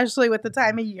tweet, especially with the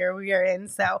time of year we are in.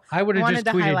 So I would have just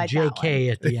tweeted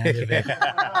JK at the end of it.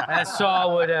 That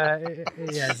Saul would. You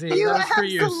that was for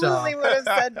you, Saul. absolutely would have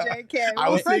said JK. I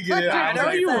was thinking it. I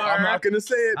know you are. I'm not going to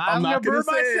say it. I'm not going to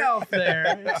say myself it.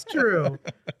 there. It's true.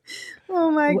 Oh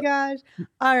my gosh.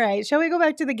 All right. Shall we go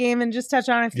back to the game and just touch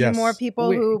on a few more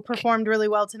people who performed really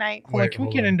well tonight? Can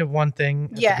we get into one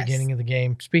thing at the beginning of the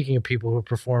game? Speaking of people who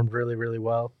performed really, really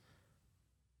well,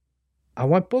 I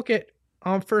want Bookett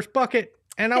on first bucket,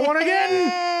 and I won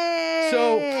again.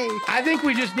 So I think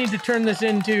we just need to turn this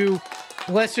into,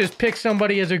 let's just pick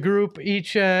somebody as a group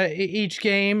each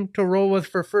game to roll with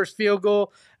for first field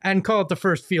goal and call it the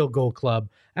first field goal club.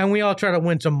 And we all try to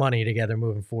win some money together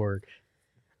moving forward.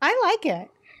 I like it.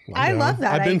 I love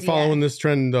that I've been idea. following this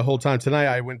trend the whole time. Tonight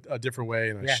I went a different way,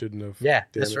 and I shouldn't have. Yeah,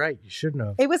 that's right. You shouldn't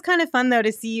have. It was kind of fun though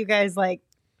to see you guys like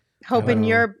hoping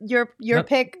your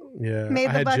pick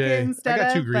made the bucket instead of. I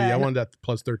got too greedy. I wanted that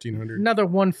plus 1,300. Another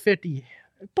 150.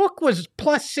 Book was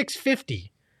plus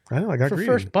 650. I know. I got for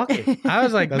greedy. First bucket. I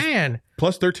was like, man,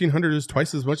 plus 1,300 is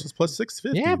twice as much as plus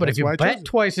 650. Yeah, but if you bet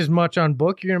twice as much on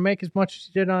Book, you're gonna make as much as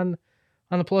you did on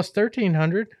the plus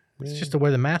 1,300. It's just the way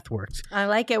the math works. I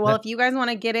like it. Well, if you guys want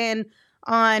to get in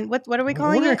on what are we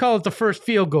calling it? We're going to call it the first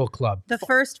field goal club. The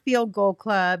first field goal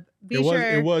club.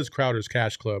 It was Crowder's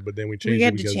Cash Club, but then we changed it. We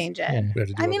had to change it. Yeah.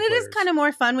 I mean, it is kind of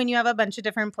more fun when you have a bunch of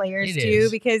different players too,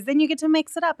 because then you get to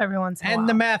mix it up every once in a while. And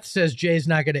the math says Jay's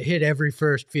not going to hit every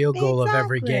first field goal of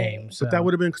every game. So. But that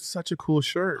would have been such a cool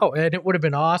shirt. Oh, and it would have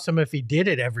been awesome if he did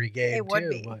it every game. It would too,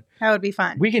 be. But that would be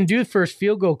fun. We can do first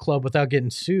field goal club without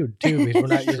getting sued too, because we're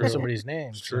not using somebody's name.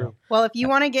 It's true. Well, if you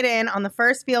want to get in on the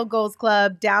first field goals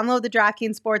club, download the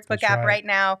DraftKings Sportsbook app right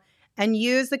now and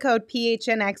use the code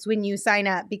PHNX when you sign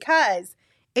up, because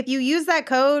if you use that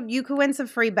code, you could win some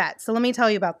free bets. So let me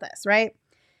tell you about this, right?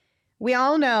 We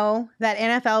all know that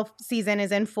NFL season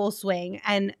is in full swing,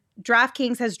 and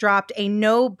DraftKings has dropped a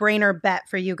no-brainer bet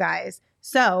for you guys.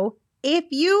 So if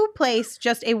you place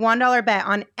just a $1 bet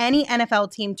on any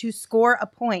NFL team to score a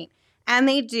point, and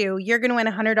they do, you're going to win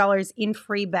 $100 in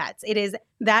free bets. It is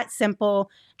that simple.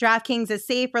 DraftKings is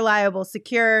safe, reliable,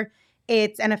 secure.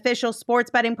 It's an official sports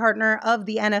betting partner of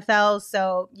the NFL,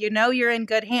 so you know you're in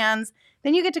good hands.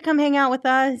 Then you get to come hang out with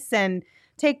us and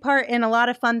take part in a lot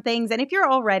of fun things. And if you're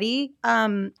already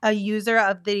a user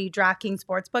of the DraftKings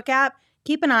Sportsbook app,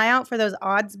 keep an eye out for those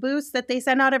odds boosts that they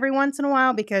send out every once in a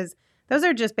while, because those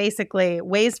are just basically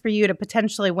ways for you to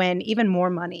potentially win even more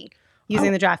money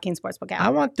using the DraftKings Sportsbook app. I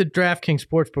want the DraftKings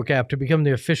Sportsbook app to become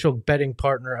the official betting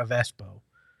partner of Espo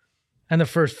and the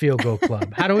First Field Goal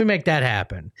Club. How do we make that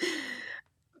happen?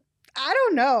 I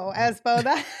don't know, Espo.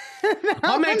 That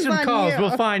I'll make some calls. You.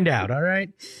 We'll find out. All right.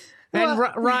 And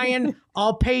Ryan,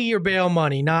 I'll pay your bail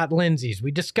money, not Lindsay's.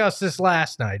 We discussed this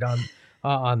last night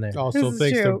on there. Also,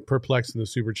 thanks to Perplex in the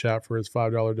super chat for his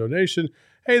 $5 donation.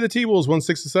 Hey, the T-Wolves won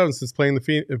 6-7 since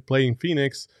playing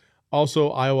Phoenix.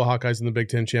 Also, Iowa Hawkeyes in the Big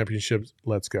Ten Championship.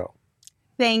 Let's go.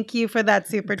 Thank you for that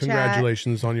super chat.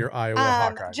 Congratulations on your Iowa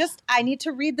Hawkeyes. I need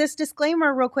to read this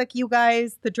disclaimer real quick, you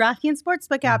guys. The DraftKings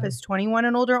Sportsbook app is 21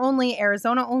 and older only,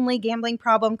 Arizona only. Gambling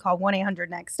problem? Call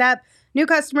 1-800-NEXT-STEP. New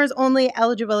customers only.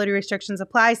 Eligibility restrictions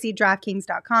apply. See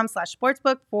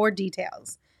DraftKings.com/sportsbook for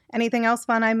details. Anything else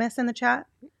fun I miss in the chat?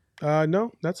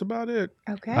 No, that's about it.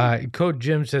 Okay. Code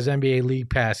Jim says NBA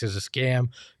League Pass is a scam.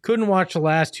 Couldn't watch the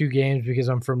last 2 games because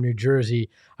I'm from New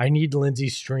Jersey. I need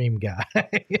Lindsay's stream guy.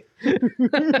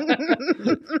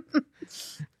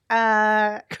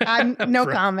 I'm no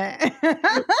comment.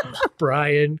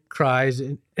 Brian cries.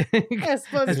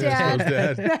 Espo's dad.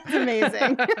 That's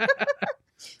amazing.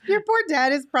 Your poor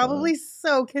dad is probably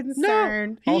so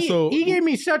concerned. No, he gave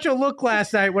me such a look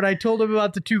last night when I told him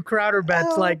about the 2 Crowder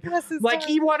bets. Like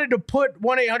he wanted to put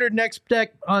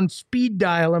 1-800-NEXT-STEP on speed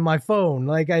dial in my phone.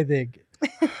 I think.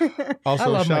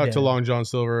 Also, shout out to Long John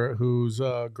Silver, whose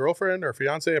girlfriend or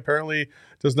fiance apparently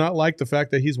does not like the fact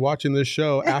that he's watching this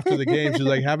show after the game. She's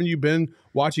like, haven't you been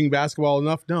watching basketball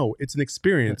enough? No, it's an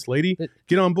experience, lady.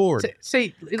 Get on board.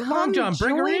 Say Long John,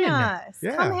 bring her in. Us.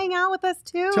 Yeah. Come hang out with us,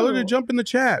 too. Tell her to jump in the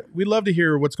chat. We'd love to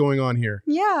hear what's going on here.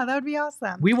 Yeah, that would be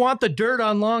awesome. We want the dirt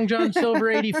on Long John Silver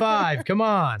 85. Come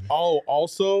on. Oh,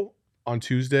 also, on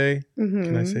Tuesday,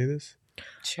 can I say this?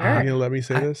 Sure. Are you going to let me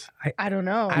say this? I don't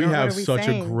know. We have such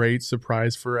a great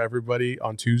surprise for everybody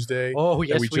on Tuesday. Oh,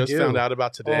 yes, that we just found out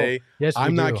about today. Oh, yes,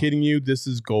 I'm not kidding you. This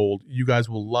is gold. You guys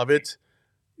will love it.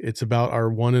 It's about our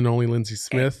one and only Lindsay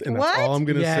Smith, and that's all I'm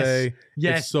going to say.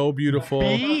 Yes. It's so beautiful.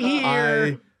 Be here.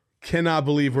 I cannot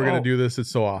believe we're going to do this.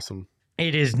 It's so awesome.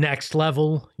 It is next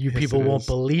level. You people won't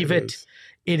believe it. Is.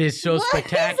 It is so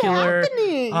spectacular.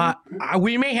 Is happening?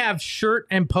 We may have shirt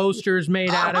and posters made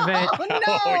out of it. Oh, no.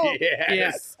 Oh,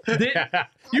 yes. Yeah.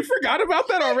 You forgot about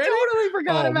that already? I totally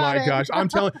forgot about it. Oh, my gosh. I'm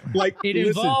telling it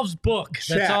involves book. That's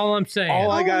chat, all I'm saying.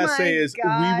 All I got to say is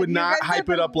God. we would not hype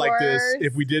it up like this worst.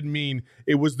 if we didn't mean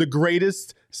it was the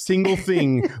greatest single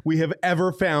thing we have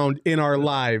ever found in our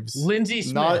lives. Lindsay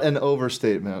Smith. Not an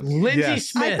overstatement. Lindsay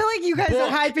Smith. I feel like you guys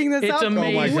are hyping this It's up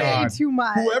amazing. way too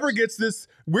much. Whoever gets this,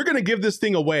 we're going to give this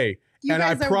thing away. You and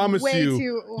I guys are promise way you,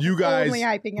 too you guys, only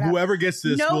hyping it up. whoever gets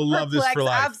this no will love this for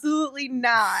life. Absolutely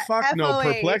not. Fuck no, FOH.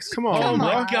 Perplex. Come on, Oh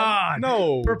my bro. God.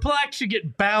 No. Perplex should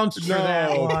get bounced for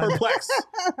that No, one. Perplex.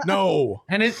 No.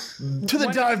 And it To the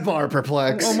dive bar,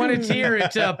 Perplex. well, when it's here,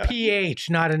 it's a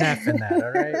PH, not an F in that,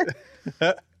 all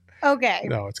right? Okay,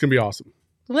 No, it's going to be awesome.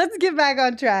 let's get back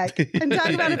on track and talk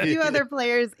about a few other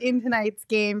players in tonight's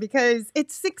game, because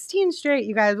it's 16 straight,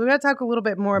 you guys. We're going to talk a little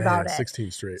bit more about it.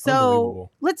 16 straight. So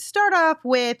Unbelievable. let's start off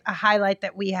with a highlight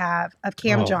that we have of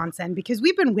Cam Johnson, because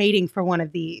we've been waiting for one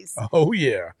of these. Oh,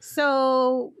 yeah.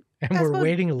 So And we're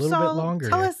waiting a little bit longer.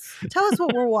 Tell here. us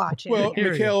what we're watching. Well,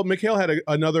 Here we go. Mikhail had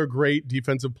another great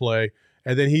defensive play,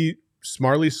 and then he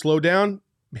smartly slowed down,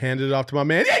 handed it off to my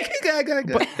man.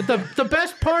 But the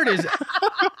best part is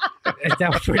that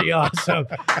was pretty awesome.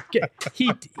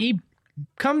 He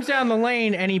comes down the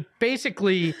lane and he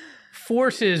basically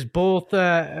forces both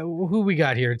who we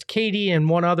got here. It's KD and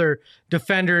one other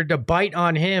defender to bite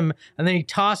on him, and then he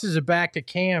tosses it back to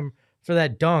Cam for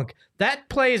that dunk. That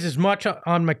plays as much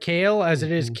on Mikhail as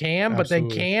it is Cam, but then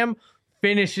Absolutely. Cam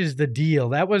finishes the deal.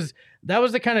 That was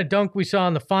the kind of dunk we saw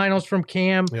in the finals from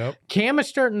Cam. Yep. Cam is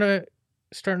starting to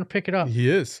pick it up. He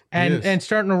is. And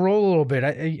starting to roll a little bit.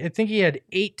 I think he had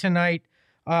 8 tonight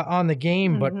on the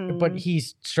game, but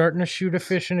he's starting to shoot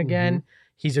efficient again.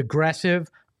 He's aggressive.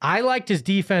 I liked his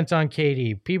defense on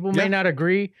KD. People may not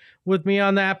agree with me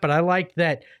on that, but I liked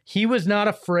that he was not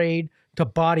afraid to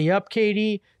body up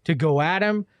KD, to go at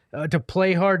him, to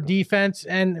play hard defense.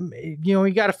 And,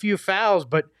 he got a few fouls,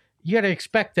 but you got to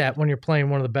expect that when you're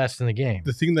playing one of the best in the game.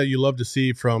 The thing that you love to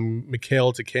see from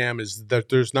Mikal to Cam is that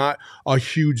there's not a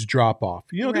huge drop-off.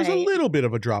 There's a little bit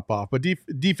of a drop-off, but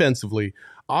defensively,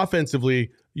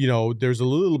 offensively, there's a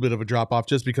little bit of a drop-off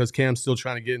just because Cam's still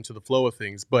trying to get into the flow of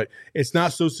things. But it's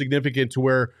not so significant to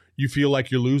where you feel like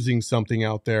you're losing something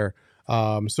out there.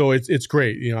 So it's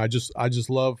great.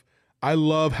 I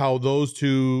love how those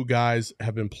two guys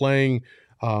have been playing.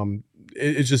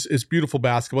 It's beautiful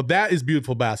basketball. That is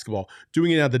beautiful basketball.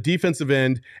 Doing it at the defensive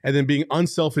end and then being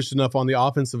unselfish enough on the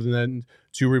offensive end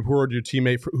to reward your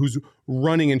teammate who's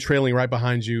running and trailing right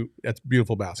behind you. That's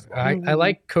beautiful basketball. I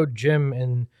like Coach Jim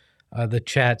in the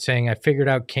chat saying, I figured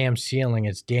out Cam's ceiling.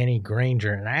 It's Danny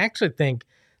Granger. And I actually think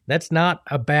that's not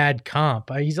a bad comp.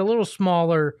 He's a little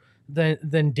smaller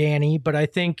than Danny, but I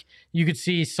think you could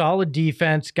see solid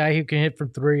defense, guy who can hit from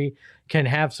three, can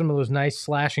have some of those nice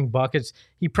slashing buckets.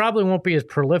 He probably won't be as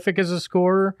prolific as a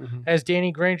scorer as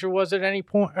Danny Granger was at any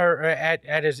point or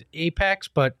at his apex,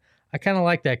 but I kind of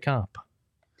like that comp.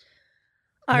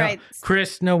 All right,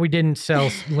 Chris, no, we didn't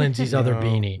sell Lindsay's other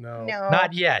beanie. No.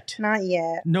 Not yet. Not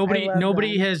yet.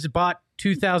 Nobody has bought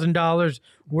 $2,000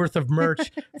 worth of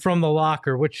merch from the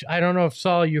locker, which I don't know if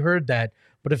Saul, you heard that.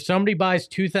 But if somebody buys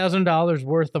 $2,000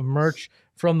 worth of merch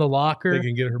from the locker, they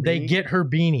can get her beanie. They get her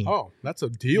beanie. Oh, that's a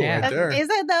deal right there. Is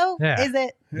it though? Yeah. Is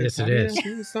it? Yes, it is.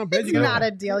 It's not bad. It's not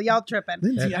a deal. Y'all tripping.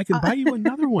 Lindsay, I can buy you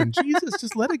another one. Jesus,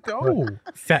 just let it go.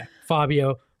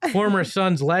 Fabio, former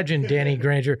Suns legend Danny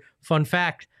Granger. Fun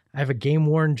fact, I have a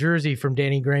game-worn jersey from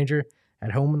Danny Granger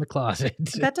at home in the closet.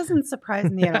 That doesn't surprise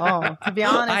me at all. To be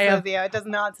honest with you, it does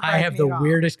not surprise me I have the at all.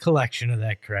 weirdest collection of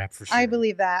that crap for sure. I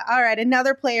believe that. All right,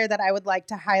 another player that I would like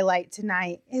to highlight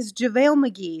tonight is JaVale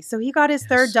McGee. So he got his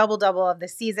third double-double of the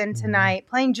season tonight,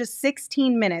 playing just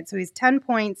 16 minutes. So he's 10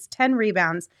 points, 10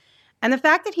 rebounds. And the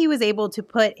fact that he was able to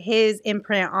put his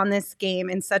imprint on this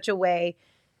game in such a way,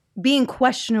 being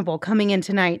questionable coming in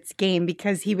tonight's game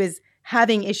because he was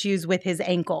having issues with his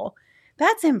ankle,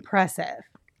 that's impressive.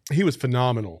 He was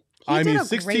phenomenal. He did a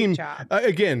 16. great job.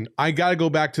 Again, I got to go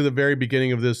back to the very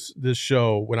beginning of this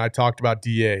show when I talked about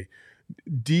DA.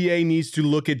 DA needs to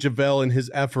look at JaVale and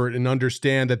his effort and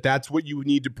understand that that's what you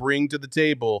need to bring to the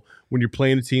table when you're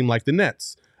playing a team like the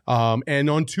Nets. And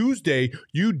on Tuesday,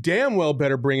 you damn well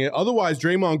better bring it. Otherwise,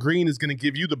 Draymond Green is going to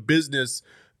give you the business,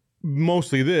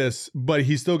 mostly this, but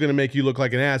he's still going to make you look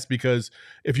like an ass because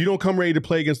if you don't come ready to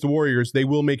play against the Warriors, they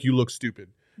will make you look stupid.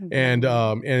 And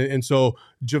so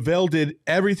JaVale did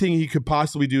everything he could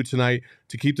possibly do tonight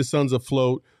to keep the Suns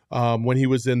afloat when he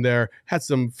was in there. Had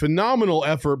some phenomenal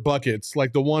effort buckets,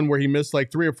 like the one where he missed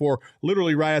like 3 or 4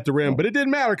 literally right at the rim. But it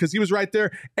didn't matter because he was right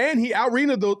there. And he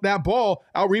out-rebounded that ball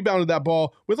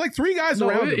with like 3 guys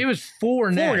around him. It was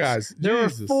 4 nets. 4 guys. There were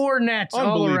 4 nets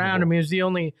all around him. He was the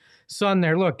only Sun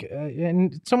there. Look,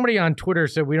 and somebody on Twitter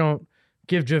said we don't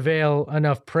give JaVale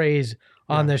enough praise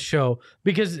on this show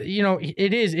because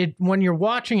when you're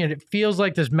watching it feels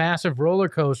like this massive roller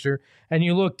coaster and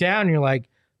you look down and you're like,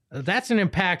 that's an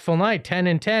impactful night. 10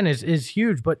 and 10 is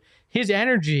huge, but his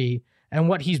energy and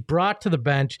what he's brought to the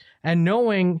bench and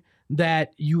knowing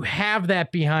that you have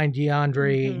that behind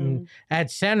DeAndre Ayton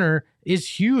at center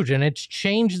is huge, and it's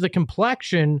changed the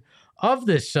complexion of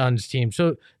this Suns team.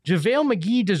 So JaVale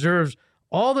McGee deserves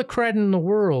all the credit in the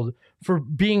world for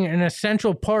being an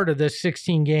essential part of this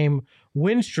 16-game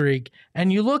win streak.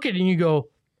 And you look at it and you go,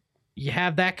 you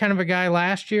have that kind of a guy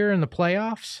last year in the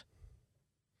playoffs?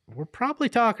 We're probably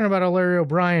talking about a Larry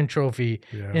O'Brien trophy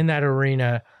in that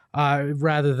arena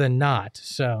rather than not.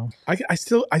 So I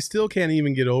still can't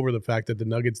even get over the fact that the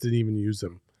Nuggets didn't even use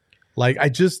him. Like I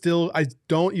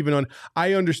don't even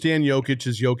I understand Jokic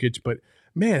is Jokic, but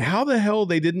man, how the hell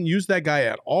they didn't use that guy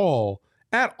at all?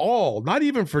 At all. Not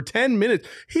even for 10 minutes.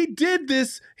 He did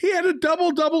this. He had a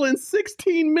double-double in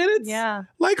 16 minutes. Yeah.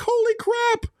 Like, holy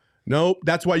crap. Nope.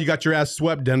 That's why you got your ass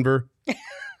swept, Denver.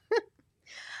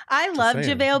 I love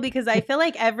JaVale because I feel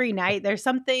like every night there's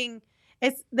something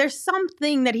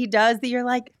that he does that you're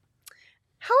like,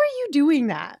 how are you doing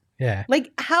that? Yeah.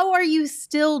 Like, how are you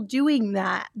still doing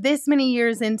that this many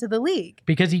years into the league?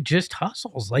 Because he just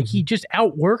hustles. Like, he just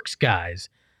outworks guys.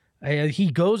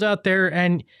 He goes out there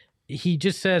and he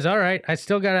just says, all right, I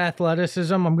still got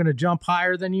athleticism. I'm going to jump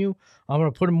higher than you. I'm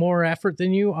going to put in more effort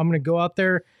than you. I'm going to go out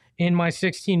there in my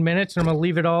 16 minutes and I'm going to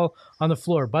leave it all on the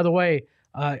floor. By the way,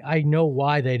 I know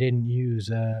why they didn't use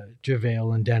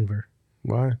JaVale in Denver.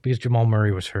 Why? Because Jamal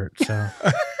Murray was hurt. So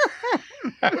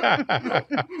I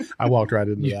walked right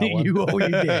into that one. You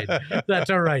did. That's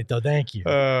all right, though. Thank you.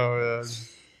 Oh, man.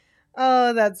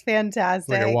 Oh, that's It's like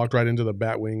fantastic. I walked right into the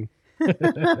Batwing.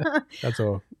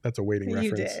 That's a waiting You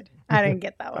reference. did. I didn't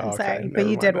get that one. Okay, Sorry, never but you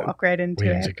mind did then. walk right into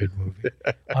Waiting's a it. good movie.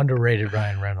 Underrated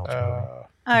Ryan Reynolds movie.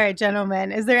 All right,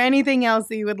 gentlemen. Is there anything else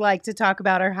that you would like to talk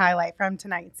about or highlight from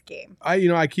tonight's game?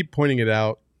 I keep pointing it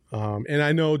out, and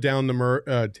I know down the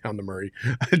Murray,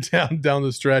 down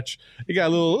the stretch, it got a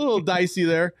little dicey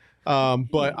there.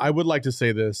 But I would like to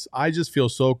say this: I just feel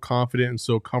so confident and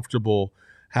so comfortable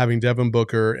having Devin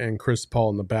Booker and Chris Paul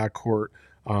in the backcourt.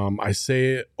 I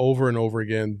say it over and over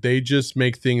again. They just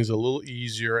make things a little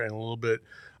easier and a little bit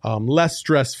less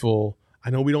stressful. I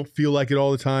know we don't feel like it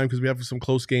all the time because we have some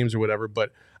close games or whatever,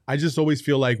 but I just always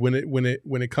feel like when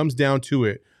it comes down to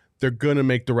it, they're gonna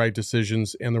make the right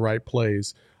decisions and the right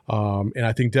plays. And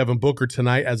I think Devin Booker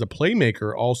tonight as a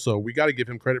playmaker, also, we got to give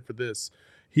him credit for this.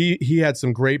 He had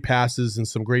some great passes and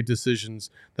some great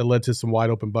decisions that led to some wide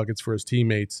open buckets for his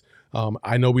teammates.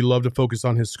 I know we love to focus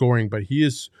on his scoring, but he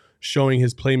is showing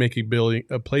his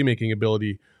playmaking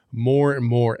ability more and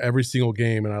more every single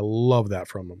game, and I love that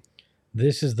from him.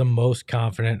 This is the most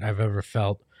confident I've ever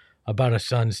felt about a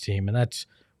Suns team, and that's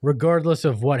regardless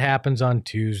of what happens on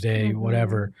Tuesday,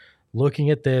 whatever. Looking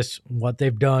at this, what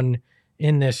they've done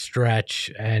in this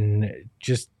stretch, and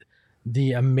just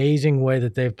the amazing way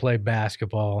that they've played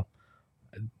basketball.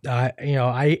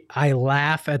 I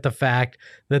laugh at the fact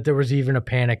that there was even a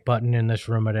panic button in this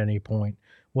room at any point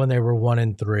when they were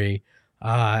 1-3.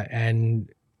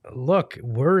 And look,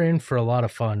 we're in for a lot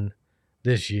of fun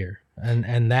this year,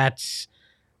 and that's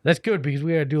good because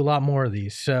we got to do a lot more of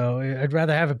these. So I'd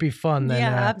rather have it be fun than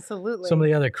absolutely. some of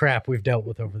the other crap we've dealt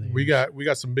with over the years. We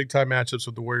got some big time matchups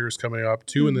with the Warriors coming up,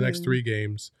 2 in the next 3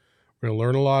 games. We're going to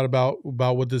learn a lot about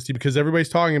what this team, because everybody's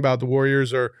talking about the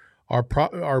Warriors are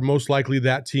most likely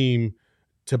that team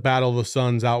to battle the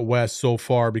Suns out west so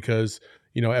far, because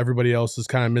everybody else is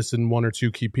kind of missing 1 or 2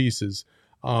 key pieces.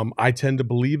 I tend to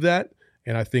believe that,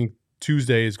 and I think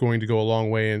Tuesday is going to go a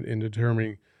long way in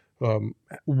determining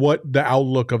what the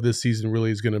outlook of this season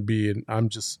really is going to be, and I'm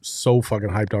just so fucking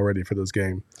hyped already for this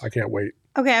game. I can't wait.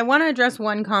 Okay, I want to address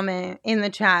one comment in the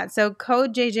chat. So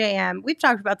Code JJM, we've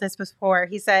talked about this before.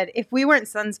 He said, if we weren't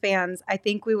Suns fans, I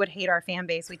think we would hate our fan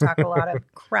base. We talk a lot of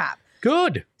crap.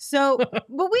 Good. So, but I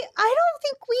don't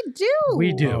think we do.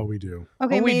 We do. Oh, we do.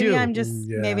 Okay, Oh, we maybe do. I'm just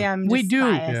We do.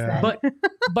 biased Yeah. then.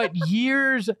 But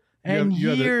years and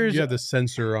years. You have the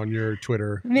censor on your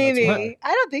Twitter. Maybe. That's why.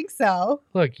 I don't think so.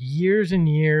 Look, years and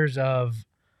years of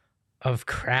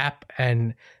crap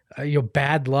and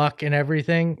bad luck and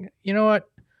everything. You know what?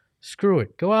 Screw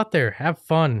it. Go out there, have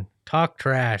fun, talk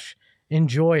trash,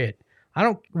 enjoy it.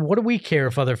 What do we care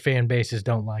if other fan bases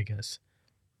don't like us?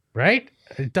 Right?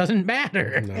 It doesn't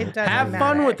matter. No. It doesn't Have matter.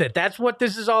 fun with it. That's what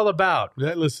this is all about.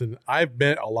 Listen, I've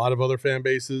met a lot of other fan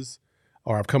bases,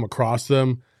 or I've come across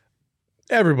them.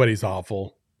 Everybody's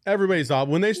awful. Everybody's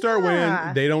awful. When they start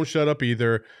winning, they don't shut up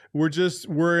either.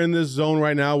 We're in this zone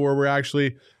right now where we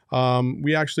actually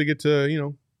get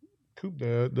to, coop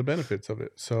the benefits of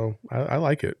it. So I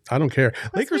like it. I don't care.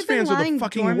 Plus, Lakers we've been fans are the lying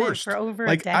fucking dormant worst. for over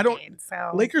Like, a decade. I don't.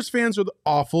 So. Lakers fans are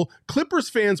awful. Clippers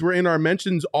fans were in our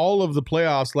mentions all of the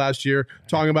playoffs last year,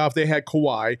 talking about if they had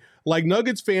Kawhi. Like,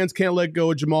 Nuggets fans can't let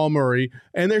go of Jamal Murray,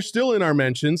 and they're still in our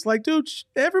mentions. Like, dude,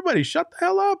 everybody, shut the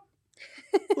hell up.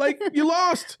 Like, you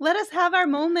lost. Let us have our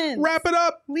moments. Wrap it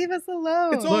up. Leave us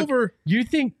alone. It's over. You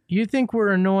think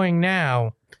we're annoying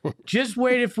now? Just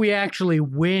wait if we actually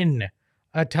win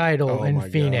a title in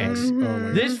Phoenix. Oh my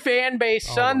God. This fan base,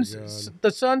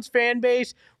 the Suns fan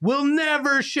base, will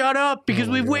never shut up because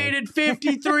my we've God. waited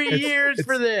 53 years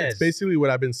for this. It's basically what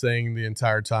I've been saying the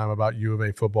entire time about U of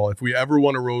A football. If we ever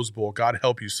won a Rose Bowl, God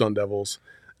help you, Sun Devils,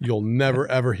 you'll never,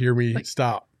 ever hear me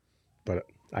stop. But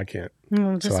I can't.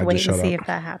 We'll just So I wait just and shut see up. if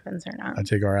that happens or not. I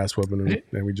take our ass whooping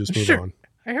and we just move Sure. on.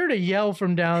 I heard a yell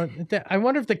from down. I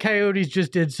wonder if the Coyotes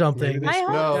just did something. Maybe I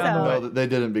hope No, so. they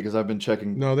didn't, because I've been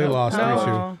checking. No, they lost no.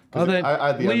 3-2. Oh, that I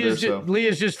had the under, Leah's, so.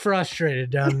 Leah's just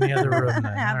frustrated down in the other room. Then.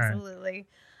 All right. Absolutely.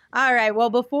 All right. Well,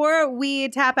 before we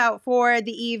tap out for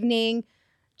the evening,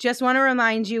 just want to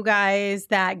remind you guys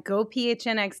that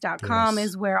gophnx.com Yes.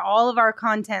 is where all of our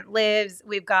content lives.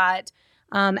 We've got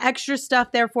extra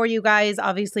stuff there for you guys.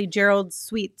 Obviously, Gerald's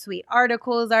sweet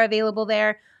articles are available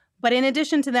there. But in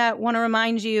addition to that, want to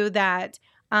remind you that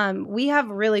we have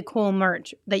really cool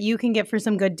merch that you can get for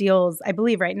some good deals, I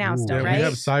believe, right now still, Yeah, right?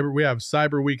 we have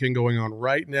Cyber Weekend going on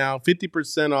right now.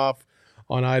 50% off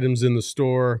on items in the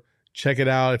store. Check it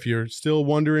out. If you're still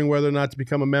wondering whether or not to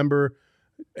become a member,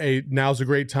 now's a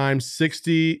great time.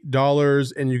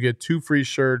 $60 and you get 2 free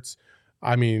shirts.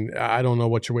 I mean, I don't know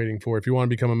what you're waiting for. If you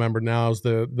want to become a member, now's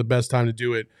the best time to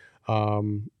do it.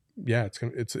 yeah,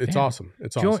 it's awesome.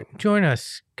 It's awesome. Join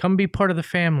us. Come be part of the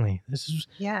family. This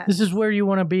is where you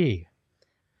want to be.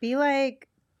 Be like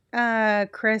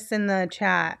Chris in the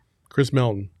chat. Chris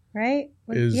Melton. Right?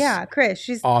 Is Chris.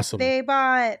 She's awesome. They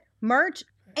bought merch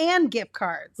and gift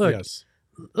cards.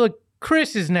 Look,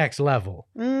 Chris is next level.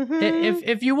 Mm-hmm.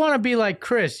 If you want to be like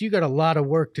Chris, you got a lot of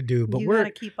work to do. But you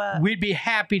gotta keep up. We'd be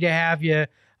happy to have you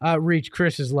reach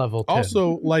Chris's level too.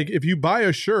 Also, like if you buy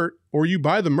a shirt or you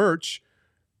buy the merch,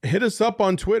 hit us up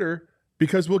on Twitter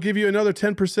because we'll give you another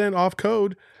 10% off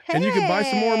code. And you can buy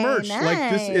some more merch. Nice.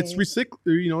 Like this, it's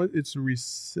it's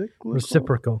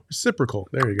reciprocal. Reciprocal.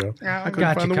 There you go. I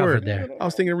couldn't find the word there. I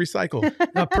was thinking recycle.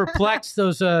 Perplex,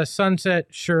 those sunset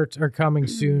shirts are coming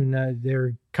soon.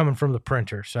 They're coming from the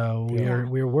printer, so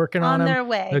we're working on them. Their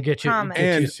way. They'll get you.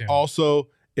 And soon. also,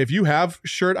 if you have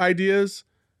shirt ideas,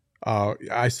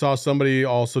 I saw somebody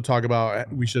also talk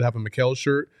about we should have a Mikkel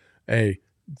shirt. Hey,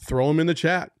 throw them in the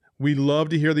chat. We love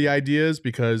to hear the ideas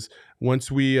because once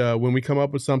when we come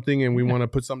up with something and we want to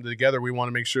put something together, we want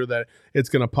to make sure that it's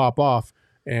going to pop off.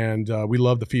 And we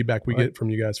love the feedback we get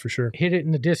from you guys for sure. Hit it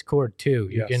in the Discord too.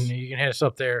 You can hit us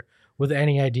up there with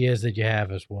any ideas that you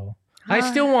have as well.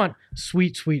 I still want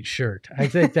sweet shirt. I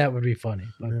think that would be funny.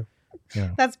 But,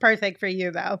 That's perfect for you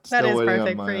though. That is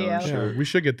perfect for you. Yeah, we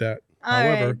should get that. All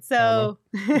right. So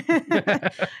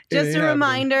just a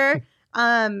reminder,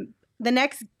 the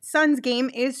next Suns game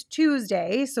is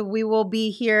Tuesday, so we will be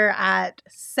here at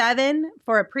 7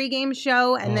 for a pregame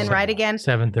show, and then right again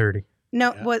 7:30.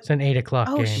 No, it's an 8 o'clock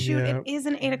game. Oh shoot, it is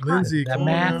an 8 o'clock. Lindsay, that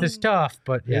math is tough,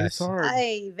 but yes, it's hard.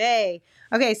 Okay,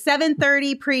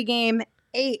 7:30 pregame,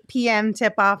 8 p.m.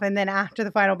 tip off, and then after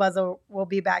the final buzzer, we'll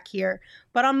be back here.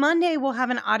 But on Monday, we'll have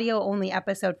an audio only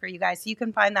episode for you guys, so you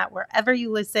can find that wherever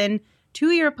you listen to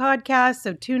your podcast.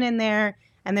 So tune in there.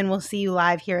 And then we'll see you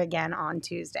live here again on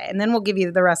Tuesday. And then we'll give you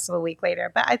the rest of the week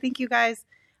later. But I think you guys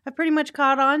have pretty much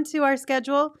caught on to our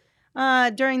schedule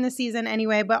during the season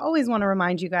anyway. But always want to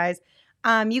remind you guys,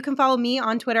 you can follow me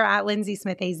on Twitter at Lindsay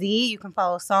Smith AZ. You can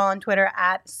follow Saul on Twitter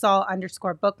at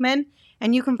Saul_Bookman.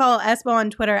 And you can follow Espo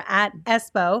on Twitter at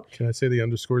Espo. Can I say the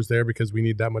underscores there because we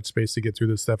need that much space to get through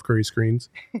the Steph Curry screens?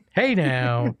 Hey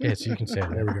now. Yes, you can say that.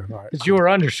 There we go. All right. It's your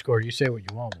underscore. You say what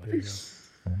you want. There you go.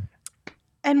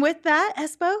 And with that,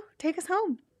 Espo, take us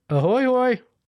home. Ahoy, hoy.